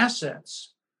chasing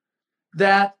assets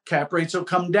that cap rates will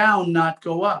come down, not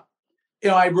go up.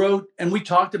 I wrote, and we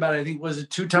talked about it, I think, was it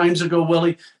 2 times ago,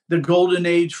 Willie, the golden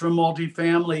age for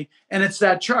multifamily. And it's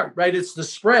that chart, right? It's the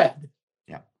spread.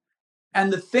 Yeah.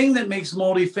 And the thing that makes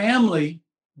multifamily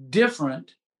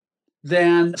different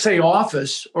than, say,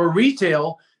 office or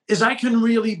retail is I can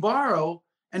really borrow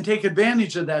and take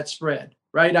advantage of that spread,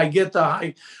 right? I get the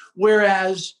high.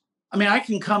 Whereas, I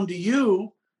can come to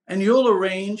you and you'll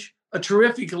arrange a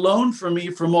terrific loan for me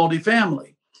for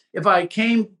multifamily. If I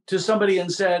came to somebody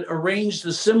and said, arrange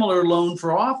the similar loan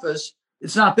for office,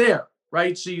 it's not there,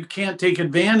 right? So you can't take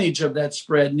advantage of that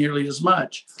spread nearly as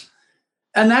much.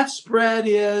 And that spread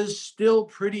is still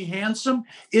pretty handsome.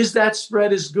 Is that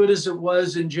spread as good as it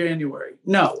was in January?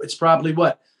 No, it's probably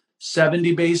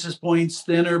 70 basis points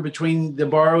thinner between the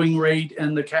borrowing rate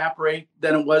and the cap rate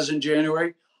than it was in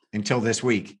January. Until this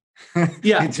week.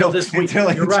 Yeah, until this week.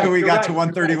 Until we got to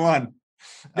 131.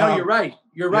 No, you're right.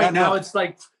 You're right. Yeah, now it's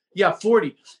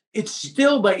 40. It's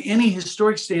still, by any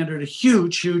historic standard, a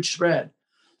huge, huge spread.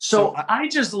 So I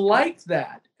just like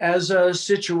that as a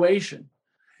situation.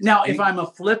 Now, if I'm a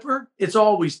flipper, it's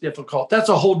always difficult. That's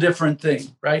a whole different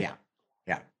thing, right? Yeah.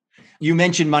 You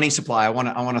mentioned money supply. I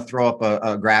want to throw up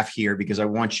a graph here because I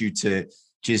want you to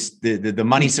just the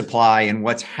money supply and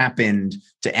what's happened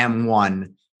to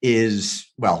M1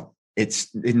 is, it's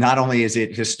not only is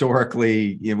it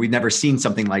historically, we've never seen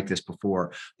something like this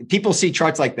before. People see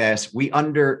charts like this.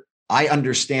 I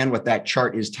understand what that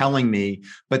chart is telling me,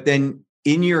 but then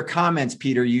in your comments,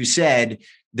 Peter, you said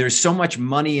there's so much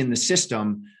money in the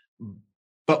system,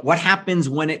 but what happens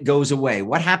when it goes away?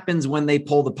 What happens when they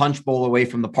pull the punch bowl away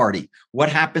from the party? What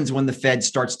happens when the Fed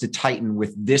starts to tighten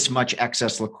with this much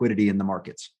excess liquidity in the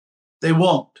markets? They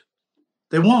won't,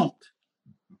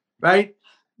 right?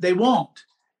 They won't.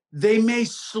 They may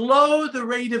slow the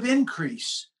rate of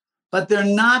increase, but they're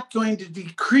not going to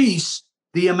decrease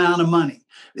the amount of money.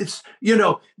 It's,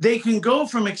 they can go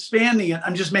from expanding it,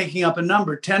 I'm just making up a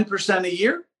number, 10% a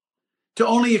year, to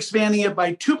only expanding it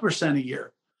by 2% a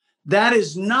year. That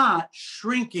is not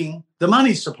shrinking the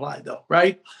money supply, though,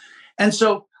 right? And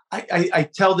so I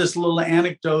tell this little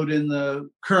anecdote in the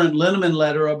current Linneman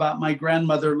letter about my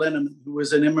grandmother, Linneman, who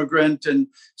was an immigrant and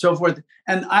so forth.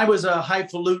 And I was a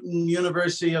highfalutin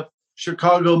University of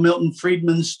Chicago, Milton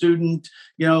Friedman student,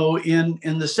 in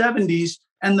the 70s,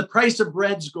 and the price of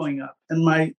bread's going up. And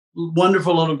my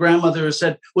wonderful little grandmother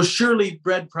said, well, surely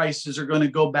bread prices are going to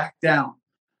go back down.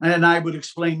 And I would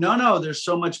explain, no, there's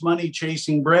so much money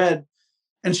chasing bread.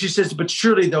 And she says, but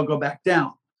surely they'll go back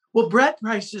down. Well, bread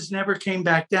prices never came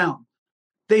back down.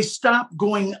 They stopped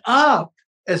going up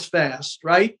as fast,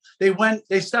 right?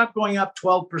 They stopped going up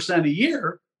 12% a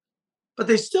year, but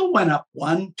they still went up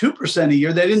 1-2% a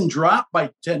year. They didn't drop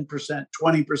by 10%,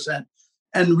 20%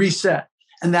 and reset.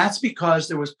 And that's because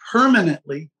there was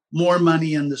permanently more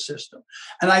money in the system.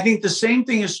 And I think the same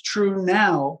thing is true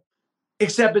now,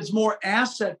 except it's more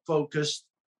asset focused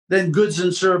than goods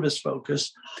and service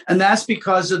focused. And that's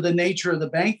because of the nature of the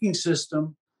banking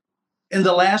system in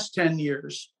the last 10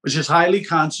 years, which is highly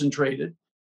concentrated,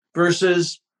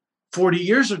 versus 40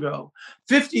 years ago.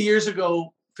 50 years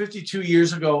ago, 52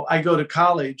 years ago, I go to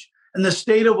college, and the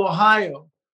state of Ohio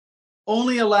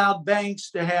only allowed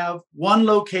banks to have one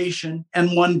location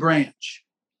and one branch.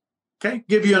 Okay,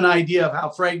 give you an idea of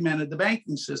how fragmented the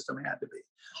banking system had to be.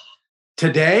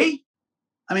 Today,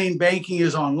 banking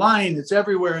is online. It's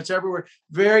everywhere.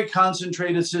 Very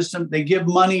concentrated system. They give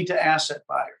money to asset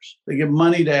buyers.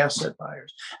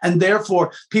 And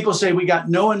therefore, people say we got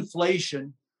no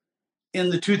inflation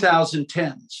in the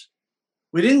 2010s.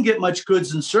 We didn't get much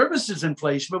goods and services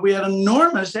inflation, but we had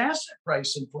enormous asset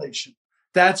price inflation.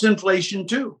 That's inflation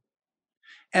too.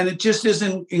 And it just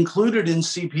isn't included in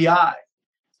CPI.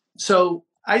 So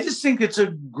I just think it's a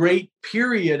great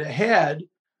period ahead.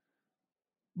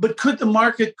 But could the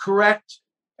market correct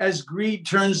as greed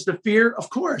turns to fear? Of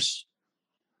course.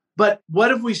 But what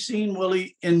have we seen,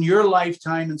 Willie, in your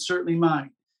lifetime and certainly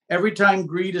mine? Every time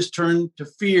greed has turned to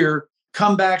fear,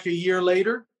 come back a year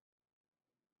later,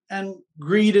 and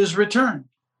greed is returned.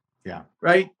 Yeah.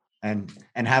 Right? And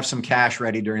have some cash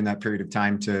ready during that period of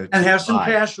time to have some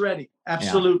cash ready.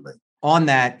 Absolutely. Yeah. On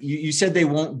that, you said they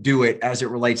won't do it as it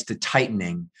relates to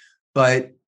tightening,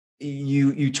 but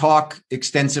you talk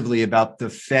extensively about the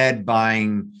Fed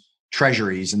buying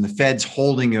treasuries, and the Fed's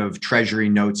holding of treasury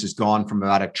notes has gone from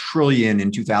about $1 trillion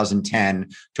in 2010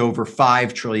 to over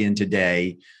 $5 trillion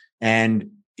today. And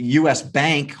US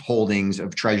bank holdings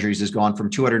of treasuries has gone from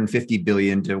 250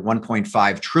 billion to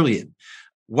 1.5 trillion.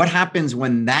 What happens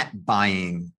when that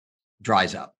buying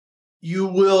dries up? You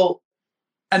will,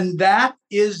 and that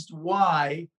is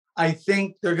why I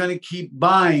think they're going to keep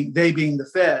buying, they being the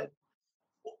Fed.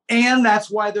 And that's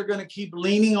why they're going to keep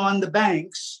leaning on the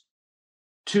banks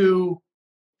to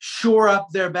shore up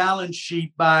their balance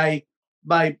sheet by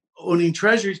owning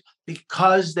treasuries,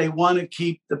 because they want to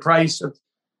keep the price of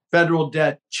federal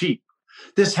debt cheap.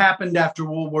 This happened after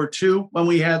World War II when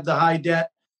we had the high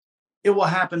debt. It will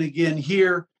happen again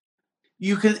here.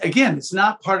 You can, again, it's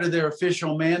not part of their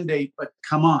official mandate, but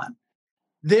come on.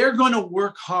 They're going to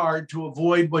work hard to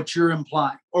avoid what you're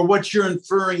implying or what you're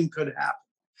inferring could happen.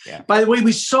 Yeah. By the way,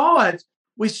 we saw it,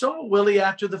 Willie,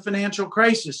 after the financial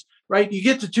crisis, right? You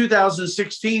get to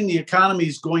 2016, the economy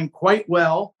is going quite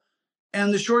well,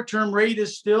 and the short-term rate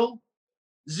is still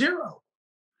 0.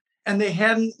 And they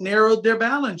hadn't narrowed their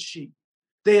balance sheet.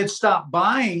 They had stopped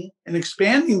buying and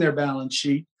expanding their balance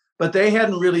sheet, but they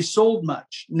hadn't really sold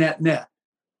much net.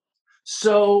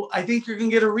 So I think you're going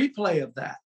to get a replay of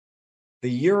that. The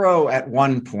euro at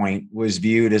one point was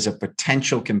viewed as a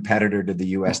potential competitor to the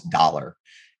US dollar.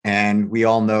 And we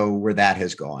all know where that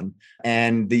has gone.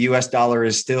 And the US dollar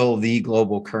is still the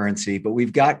global currency, but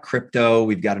we've got crypto,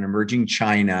 we've got an emerging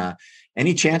China.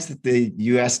 Any chance that the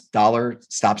US dollar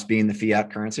stops being the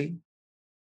fiat currency?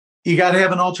 You got to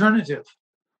have an alternative.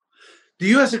 The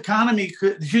US economy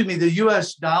the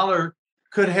US dollar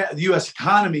could have, the US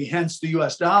economy, hence the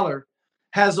US dollar,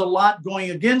 has a lot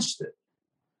going against it.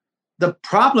 The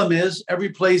problem is every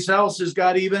place else has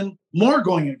got even more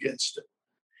going against it.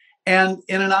 And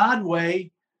in an odd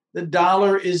way, the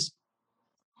dollar is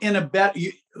in a bet.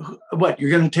 You're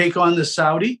going to take on the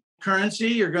Saudi currency.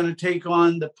 You're going to take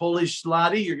on the Polish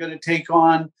zloty. You're going to take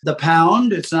on the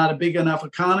pound. It's not a big enough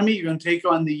economy. You're going to take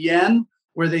on the yen,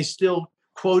 where they still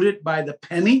quote it by the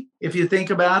penny, if you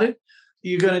think about it.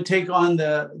 You're going to take on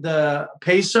the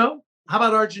peso. How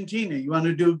about Argentina? You want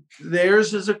to do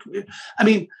theirs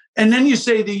and then you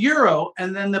say the euro,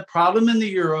 and then the problem in the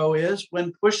euro is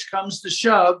when push comes to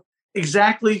shove,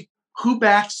 exactly who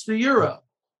backs the euro?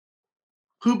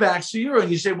 Who backs the euro?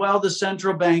 And you say, well, the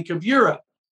Central Bank of Europe.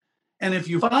 And if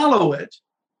you follow it,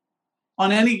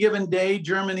 on any given day,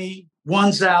 Germany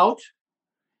wants out.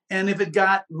 And if it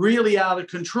got really out of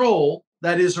control,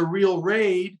 that is a real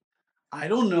raid, I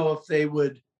don't know if they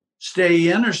would stay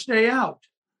in or stay out.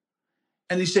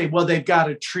 And you say, well, they've got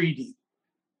a treaty.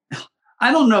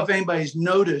 I don't know if anybody's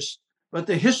noticed, but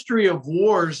the history of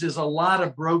wars is a lot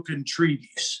of broken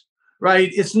treaties, right?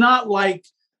 It's not like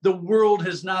the world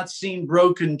has not seen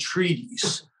broken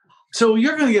treaties. So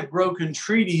you're going to get broken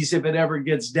treaties if it ever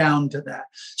gets down to that.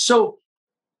 So,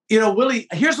 Willie,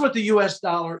 here's what the US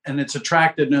dollar and its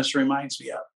attractiveness reminds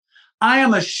me of. I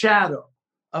am a shadow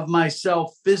of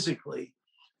myself physically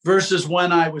versus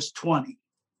when I was 20.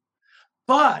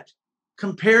 But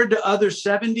compared to other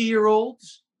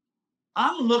 70-year-olds,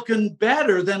 I'm looking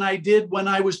better than I did when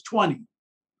I was 20,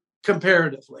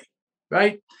 comparatively,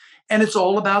 right? And it's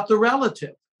all about the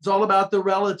relative. It's all about the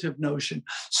relative notion.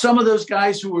 Some of those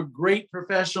guys who were great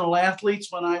professional athletes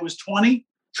when I was 20,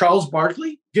 Charles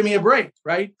Barkley, give me a break,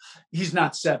 right? He's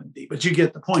not 70, but you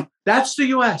get the point. That's the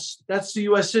US. That's the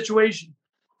US situation.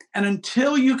 And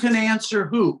until you can answer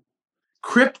who?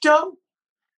 Crypto?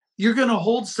 You're going to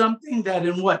hold something that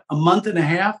in a month and a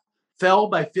half fell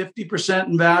by 50%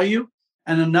 in value,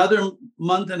 and another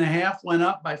month and a half went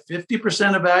up by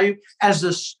 50% of value as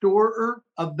a storer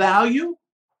of value,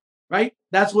 right?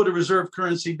 That's what a reserve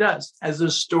currency does as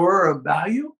a storer of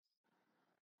value.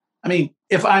 I mean,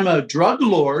 if I'm a drug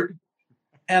lord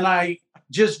and I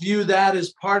just view that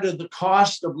as part of the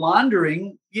cost of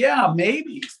laundering, yeah,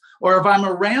 maybe. Or if I'm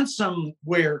a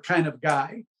ransomware kind of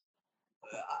guy,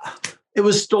 it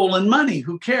was stolen money,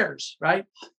 who cares, right?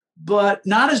 But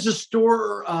not as a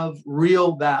storer of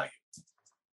real value.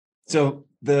 So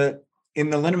in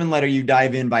the Linneman letter, you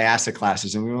dive in by asset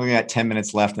classes, and we've only got 10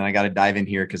 minutes left, and I got to dive in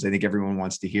here because I think everyone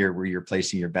wants to hear where you're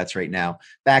placing your bets right now.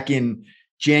 Back in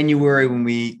January, when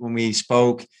we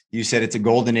spoke, you said it's a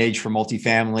golden age for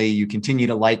multifamily. You continue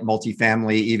to like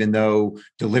multifamily, even though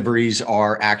deliveries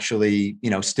are actually,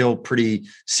 still pretty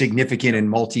significant in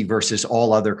multi versus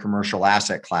all other commercial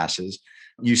asset classes.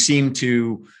 You seem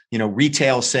to,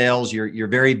 retail sales, you're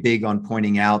very big on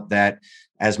pointing out that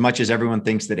as much as everyone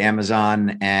thinks that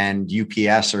Amazon and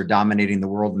UPS are dominating the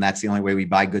world and that's the only way we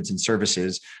buy goods and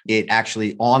services, it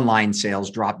actually online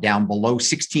sales dropped down below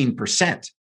 16%.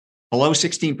 Below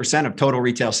 16% of total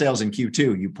retail sales in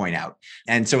Q2, you point out.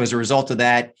 And so as a result of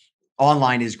that,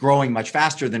 online is growing much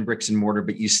faster than bricks and mortar,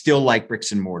 but you still like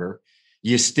bricks and mortar.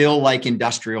 You still like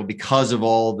industrial because of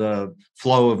all the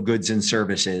flow of goods and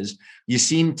services. You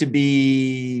seem to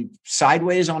be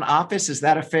sideways on office. Is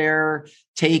that a fair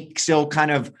take? Still kind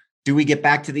of, do we get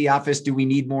back to the office? Do we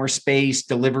need more space?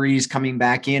 Deliveries coming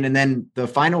back in? And then the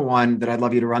final one that I'd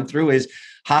love you to run through is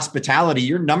hospitality.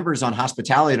 Your numbers on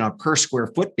hospitality on a per square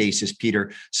foot basis,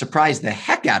 Peter, surprised the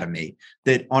heck out of me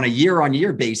that on a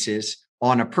year-on-year basis,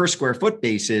 on a per square foot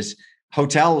basis,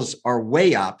 hotels are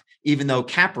way up, even though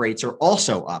cap rates are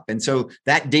also up. And so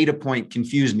that data point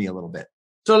confused me a little bit.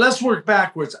 So let's work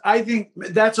backwards. I think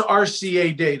that's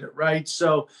RCA data, right?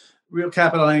 So real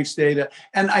capital analytics data.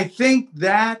 And I think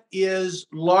that is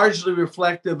largely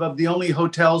reflective of the only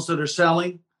hotels that are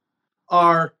selling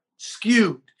are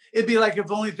skewed. It'd be like if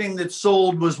the only thing that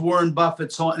sold was Warren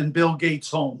Buffett's and Bill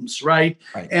Gates' homes, right?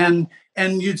 And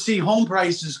you'd see home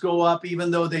prices go up,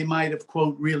 even though they might have,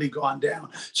 quote, really gone down.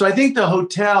 So I think the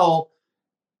hotel,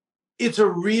 it's a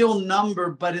real number,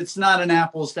 but it's not an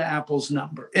apples to apples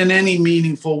number in any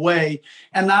meaningful way.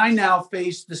 And I now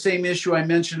face the same issue I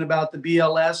mentioned about the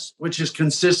BLS, which is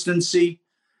consistency.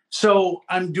 So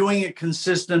I'm doing it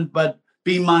consistent, but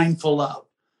be mindful of.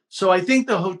 So I think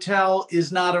the hotel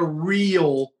is not a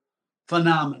real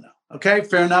phenomena. Okay,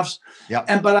 fair enough.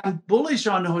 Yep. But I'm bullish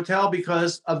on the hotel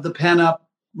because of the pent-up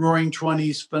roaring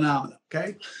 20s phenomena.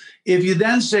 Okay. If you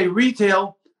then say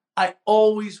retail, I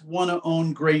always want to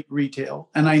own great retail,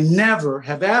 and I never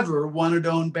have ever wanted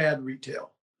to own bad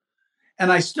retail. And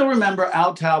I still remember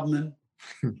Al Taubman,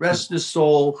 rest his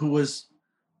soul, who was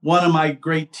one of my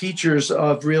great teachers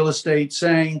of real estate,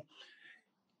 saying,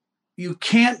 you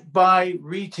can't buy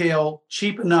retail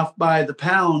cheap enough by the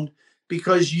pound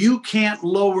because you can't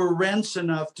lower rents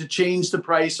enough to change the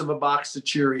price of a box of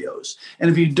Cheerios. And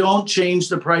if you don't change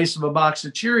the price of a box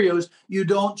of Cheerios, you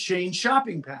don't change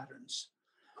shopping patterns.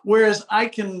 Whereas I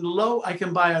can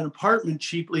buy an apartment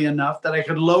cheaply enough that I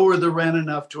could lower the rent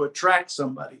enough to attract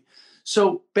somebody.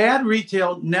 So bad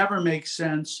retail never makes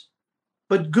sense,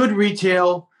 but good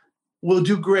retail will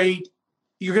do great.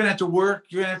 You're going to have to work.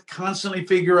 You're going to have to constantly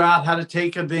figure out how to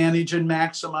take advantage and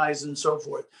maximize and so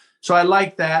forth. So I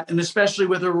like that, and especially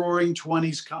with a roaring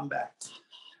 20s comeback.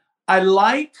 I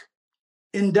like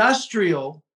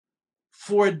industrial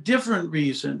for a different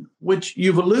reason, which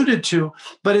you've alluded to,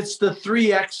 but it's the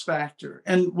 3X factor.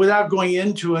 And without going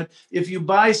into it, if you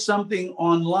buy something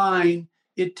online,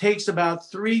 it takes about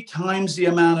 3 times the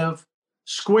amount of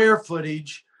square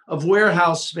footage of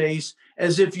warehouse space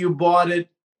as if you bought it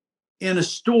in a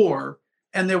store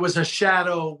and there was a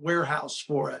shadow warehouse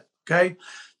for it, okay?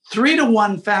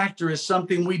 3-to-1 factor is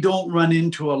something we don't run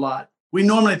into a lot. We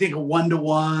normally think of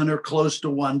 1-to-1 or close to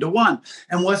 1-to-1.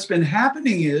 And what's been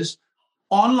happening is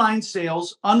online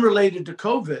sales, unrelated to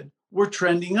COVID, were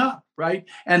trending up, right?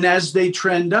 And as they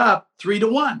trend up,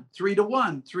 3-to-1,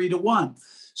 3-to-1, 3-to-1.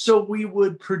 So we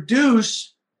would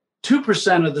produce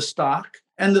 2% of the stock,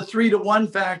 and the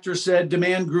 3-to-1 factor said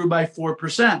demand grew by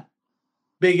 4%.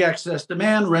 Big excess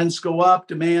demand, rents go up,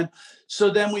 demand. So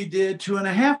then we did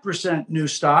 2.5% new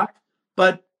stock,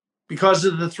 but because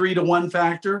of the 3-to-1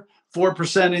 factor,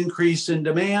 4% increase in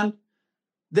demand,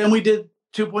 then we did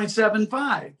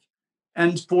 2.75.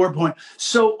 and 4 point.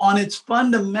 So on its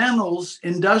fundamentals,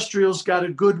 industrial's got a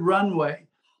good runway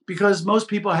because most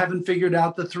people haven't figured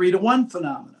out the 3-to-1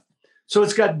 phenomenon. So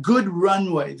it's got good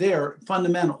runway there,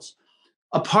 fundamentals.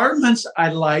 Apartments I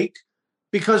like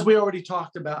because we already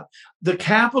talked about. The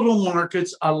capital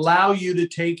markets allow you to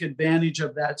take advantage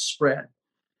of that spread.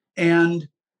 And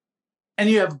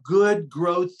you have good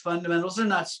growth fundamentals. They're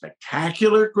not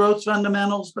spectacular growth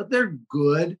fundamentals, but they're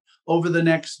good over the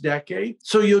next decade.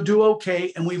 So you'll do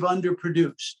okay, and we've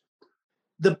underproduced.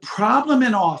 The problem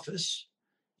in office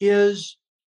is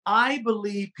I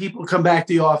believe people come back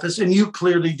to the office, and you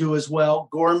clearly do as well.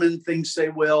 Gorman thinks they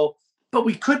will, but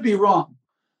we could be wrong.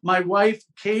 My wife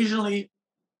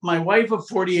of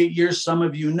 48 years, some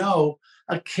of you know,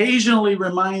 occasionally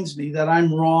reminds me that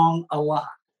I'm wrong a lot.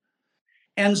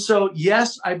 And so,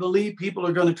 yes, I believe people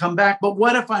are going to come back, but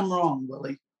what if I'm wrong,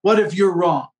 Willie? What if you're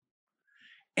wrong?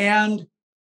 And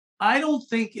I don't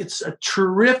think it's a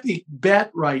terrific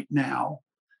bet right now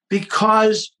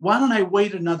because why don't I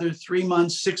wait another 3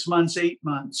 months, 6 months, 8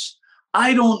 months?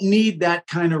 I don't need that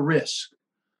kind of risk.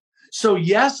 So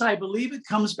yes, I believe it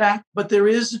comes back, but there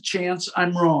is a chance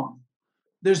I'm wrong.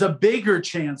 There's a bigger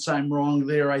chance I'm wrong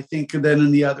there, I think, than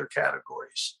in the other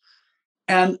categories.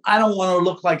 And I don't want to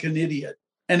look like an idiot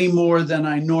any more than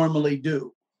I normally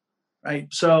do, right?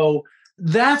 So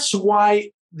that's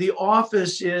why the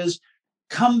office is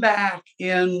come back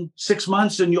in 6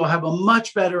 months and you'll have a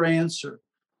much better answer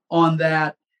on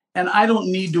that. And I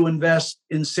don't need to invest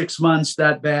in 6 months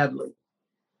that badly.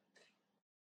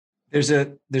 There's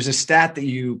a stat that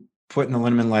you put in the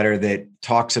Linneman letter that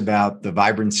talks about the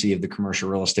vibrancy of the commercial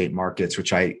real estate markets,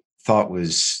 which I thought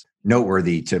was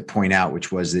noteworthy to point out,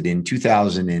 which was that in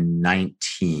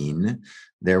 2019,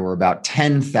 there were about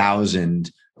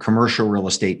 10,000 commercial real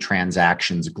estate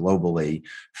transactions globally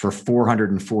for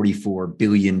 $444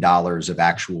 billion of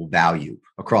actual value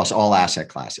across all asset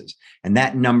classes. And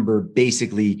that number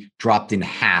basically dropped in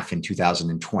half in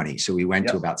 2020. So we went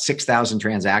to about 6,000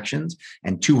 transactions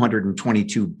and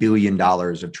 $222 billion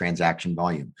of transaction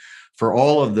volume. For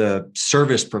all of the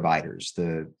service providers,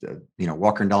 the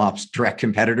Walker & Dunlop's direct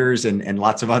competitors and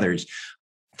lots of others,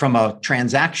 from a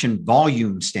transaction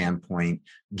volume standpoint,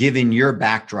 given your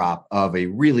backdrop of a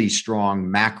really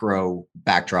strong macro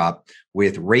backdrop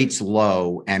with rates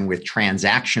low and with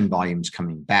transaction volumes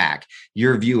coming back,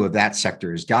 your view of that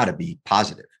sector has got to be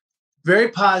positive. Very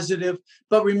positive.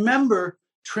 But remember,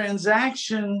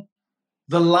 transaction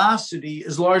velocity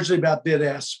is largely about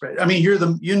bid-ask spread. I mean,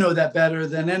 you know that better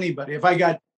than anybody. If I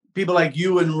got people like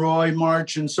you and Roy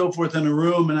March and so forth in a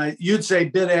room, and you'd say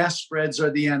bid-ask spreads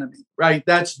are the enemy, right?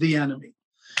 That's the enemy.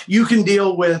 You can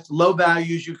deal with low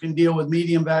values, you can deal with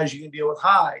medium values, you can deal with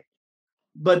high.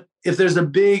 But if there's a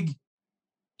big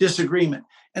disagreement.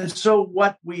 And so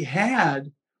what we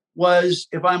had was,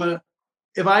 if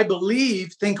I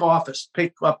believe, think office,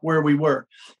 pick up where we were.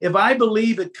 If I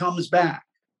believe it comes back,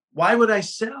 why would I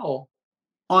sell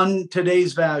on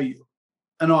today's value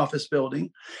an office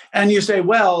building? And you say,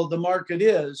 well, the market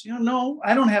is, no,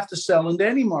 I don't have to sell into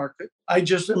any market. I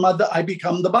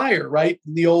become the buyer, right?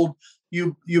 The old,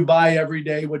 you buy every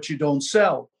day what you don't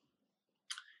sell.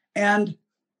 And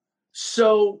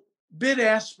so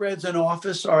bid-ask spreads in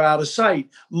office are out of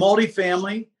sight.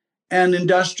 Multifamily and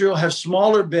industrial have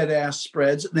smaller bid-ask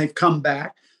spreads, and they've come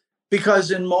back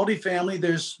because in multifamily,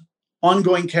 there's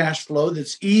ongoing cash flow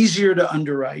that's easier to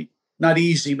underwrite, not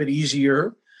easy, but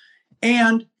easier.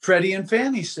 And Freddie and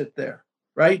Fannie sit there,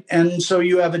 right? And so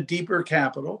you have a deeper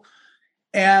capital.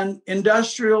 And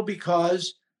industrial,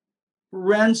 because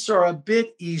rents are a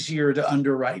bit easier to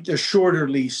underwrite, they're shorter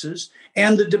leases,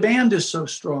 and the demand is so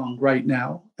strong right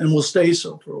now and will stay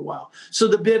so for a while. So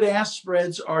the bid-ask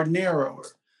spreads are narrower.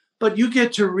 But you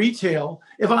get to retail.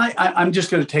 If I'm just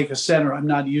going to take a center, I'm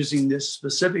not using this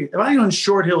specific. If I own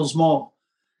Short Hills Mall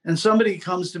and somebody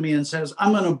comes to me and says,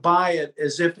 I'm going to buy it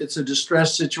as if it's a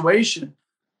distressed situation,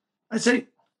 I say,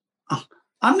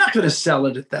 I'm not going to sell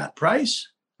it at that price.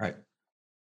 Right.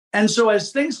 And so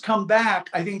as things come back,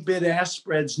 I think bid-ask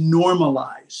spreads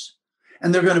normalize.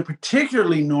 And they're going to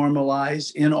particularly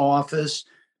normalize in office.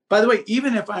 By the way,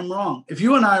 even if I'm wrong, if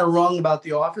you and I are wrong about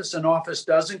the office and office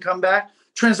doesn't come back,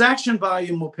 transaction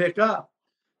volume will pick up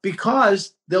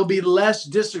because there'll be less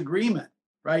disagreement,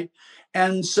 right?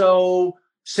 And so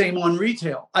same on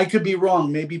retail. I could be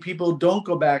wrong. Maybe people don't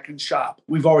go back and shop.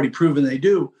 We've already proven they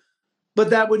do. But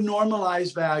that would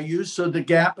normalize values. So the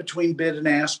gap between bid and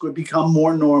ask would become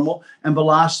more normal and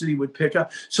velocity would pick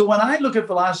up. So when I look at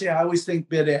velocity, I always think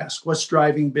bid ask. What's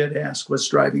driving bid ask? What's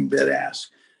driving bid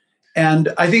ask?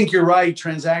 And I think you're right.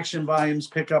 Transaction volumes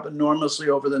pick up enormously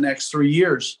over the next 3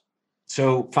 years.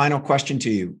 So final question to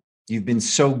you. You've been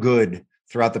so good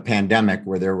throughout the pandemic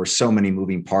where there were so many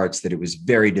moving parts that it was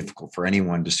very difficult for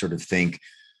anyone to sort of think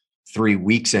 3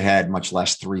 weeks ahead, much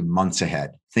less 3 months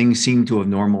ahead. Things seem to have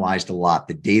normalized a lot.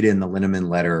 The data in the Linneman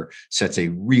letter sets a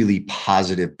really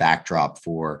positive backdrop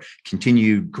for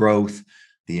continued growth,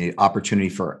 the opportunity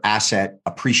for asset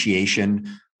appreciation,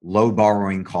 low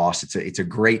borrowing costs. It's a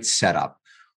great setup.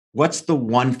 What's the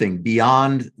one thing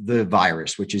beyond the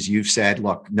virus, which is you've said,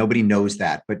 look, nobody knows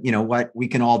that, but you know what? We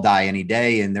can all die any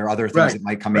day. And there are other things that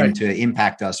might come in to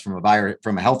impact us from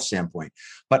a health standpoint.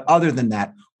 But other than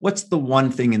that, what's the one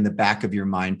thing in the back of your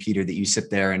mind, Peter, that you sit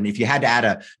there and if you had to add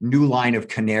a new line of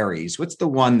canaries, what's the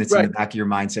one that's in the back of your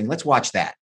mind saying, let's watch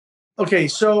that? Okay,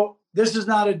 so this is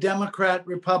not a Democrat,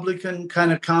 Republican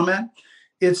kind of comment.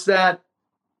 It's that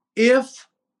if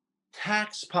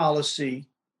tax policy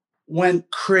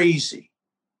went crazy,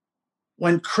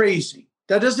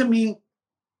 that doesn't mean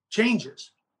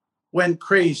changes, went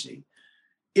crazy,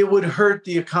 it would hurt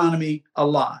the economy a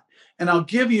lot. And I'll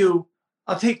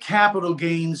take capital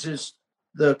gains as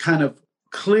the kind of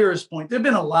clearest point. There've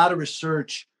been a lot of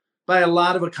research by a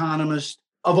lot of economists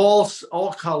of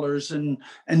all colors and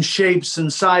shapes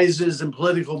and sizes and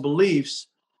political beliefs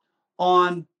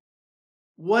on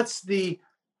what's the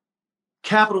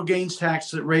capital gains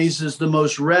tax that raises the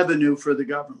most revenue for the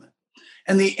government?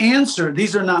 And the answer,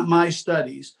 these are not my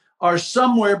studies, are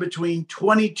somewhere between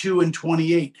 22 and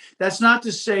 28. That's not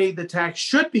to say the tax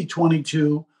should be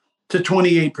 22 to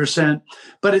 28%,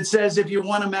 but it says if you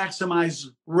want to maximize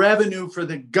revenue for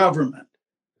the government,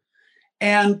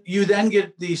 and you then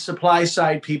get the supply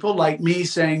side people like me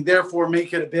saying, therefore,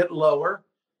 make it a bit lower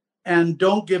and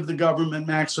don't give the government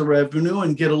max of revenue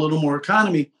and get a little more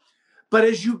economy. But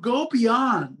as you go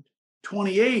beyond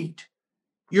 28,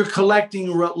 you're collecting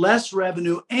less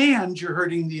revenue and you're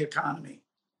hurting the economy.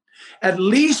 At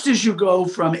least as you go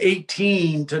from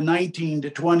 18 to 19 to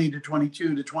 20 to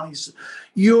 22 to 20,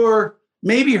 you're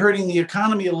maybe hurting the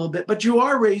economy a little bit, but you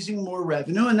are raising more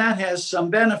revenue, and that has some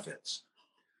benefits.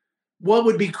 What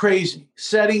would be crazy?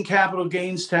 Setting capital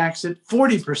gains tax at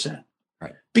 40%.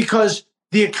 Right. Because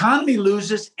the economy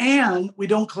loses and we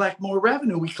don't collect more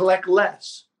revenue, we collect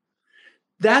less.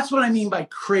 That's what I mean by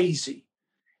crazy.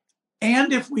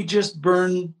 And if we just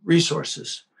burn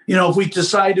resources, if we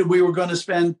decided we were going to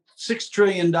spend $6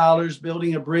 trillion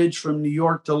building a bridge from New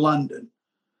York to London,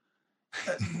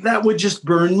 that would just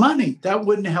burn money. That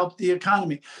wouldn't help the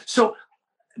economy. So,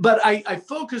 but I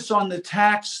focus on the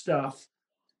tax stuff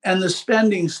and the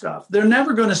spending stuff. They're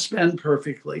never going to spend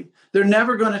perfectly. They're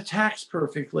never going to tax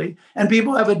perfectly. And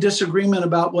people have a disagreement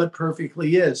about what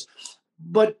perfectly is.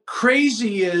 But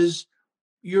crazy is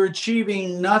you're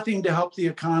achieving nothing to help the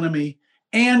economy,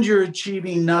 and you're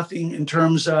achieving nothing in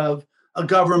terms of a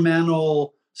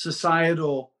governmental,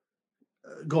 societal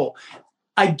goal.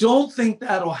 I don't think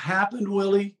that'll happen,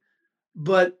 Willie,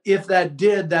 but if that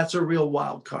did, that's a real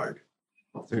wild card.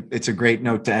 It's a great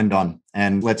note to end on.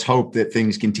 And let's hope that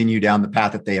things continue down the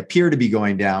path that they appear to be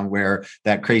going down, where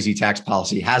that crazy tax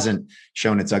policy hasn't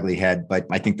shown its ugly head. But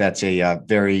I think that's a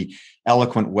very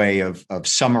eloquent way of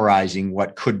summarizing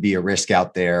what could be a risk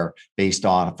out there based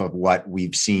off of what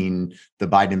we've seen the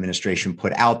Biden administration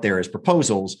put out there as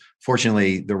proposals.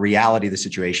 Fortunately, the reality of the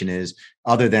situation is,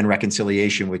 other than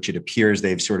reconciliation, which it appears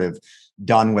they've sort of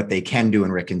done what they can do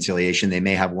in reconciliation, they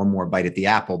may have one more bite at the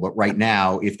apple. But right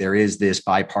now, if there is this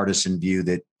bipartisan view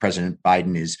that President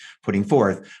Biden is putting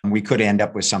forth, we could end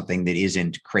up with something that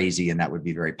isn't crazy, and that would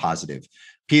be very positive.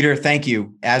 Peter, thank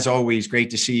you. As always, great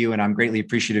to see you. And I'm greatly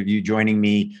appreciative of you joining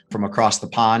me from across the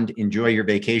pond. Enjoy your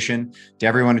vacation. To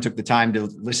everyone who took the time to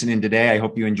listen in today, I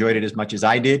hope you enjoyed it as much as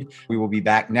I did. We will be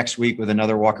back next week with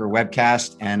another Walker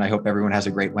webcast. And I hope everyone has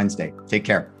a great Wednesday. Take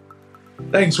care.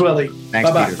 Thanks, Willie.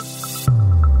 Thanks, Bye-bye. Peter.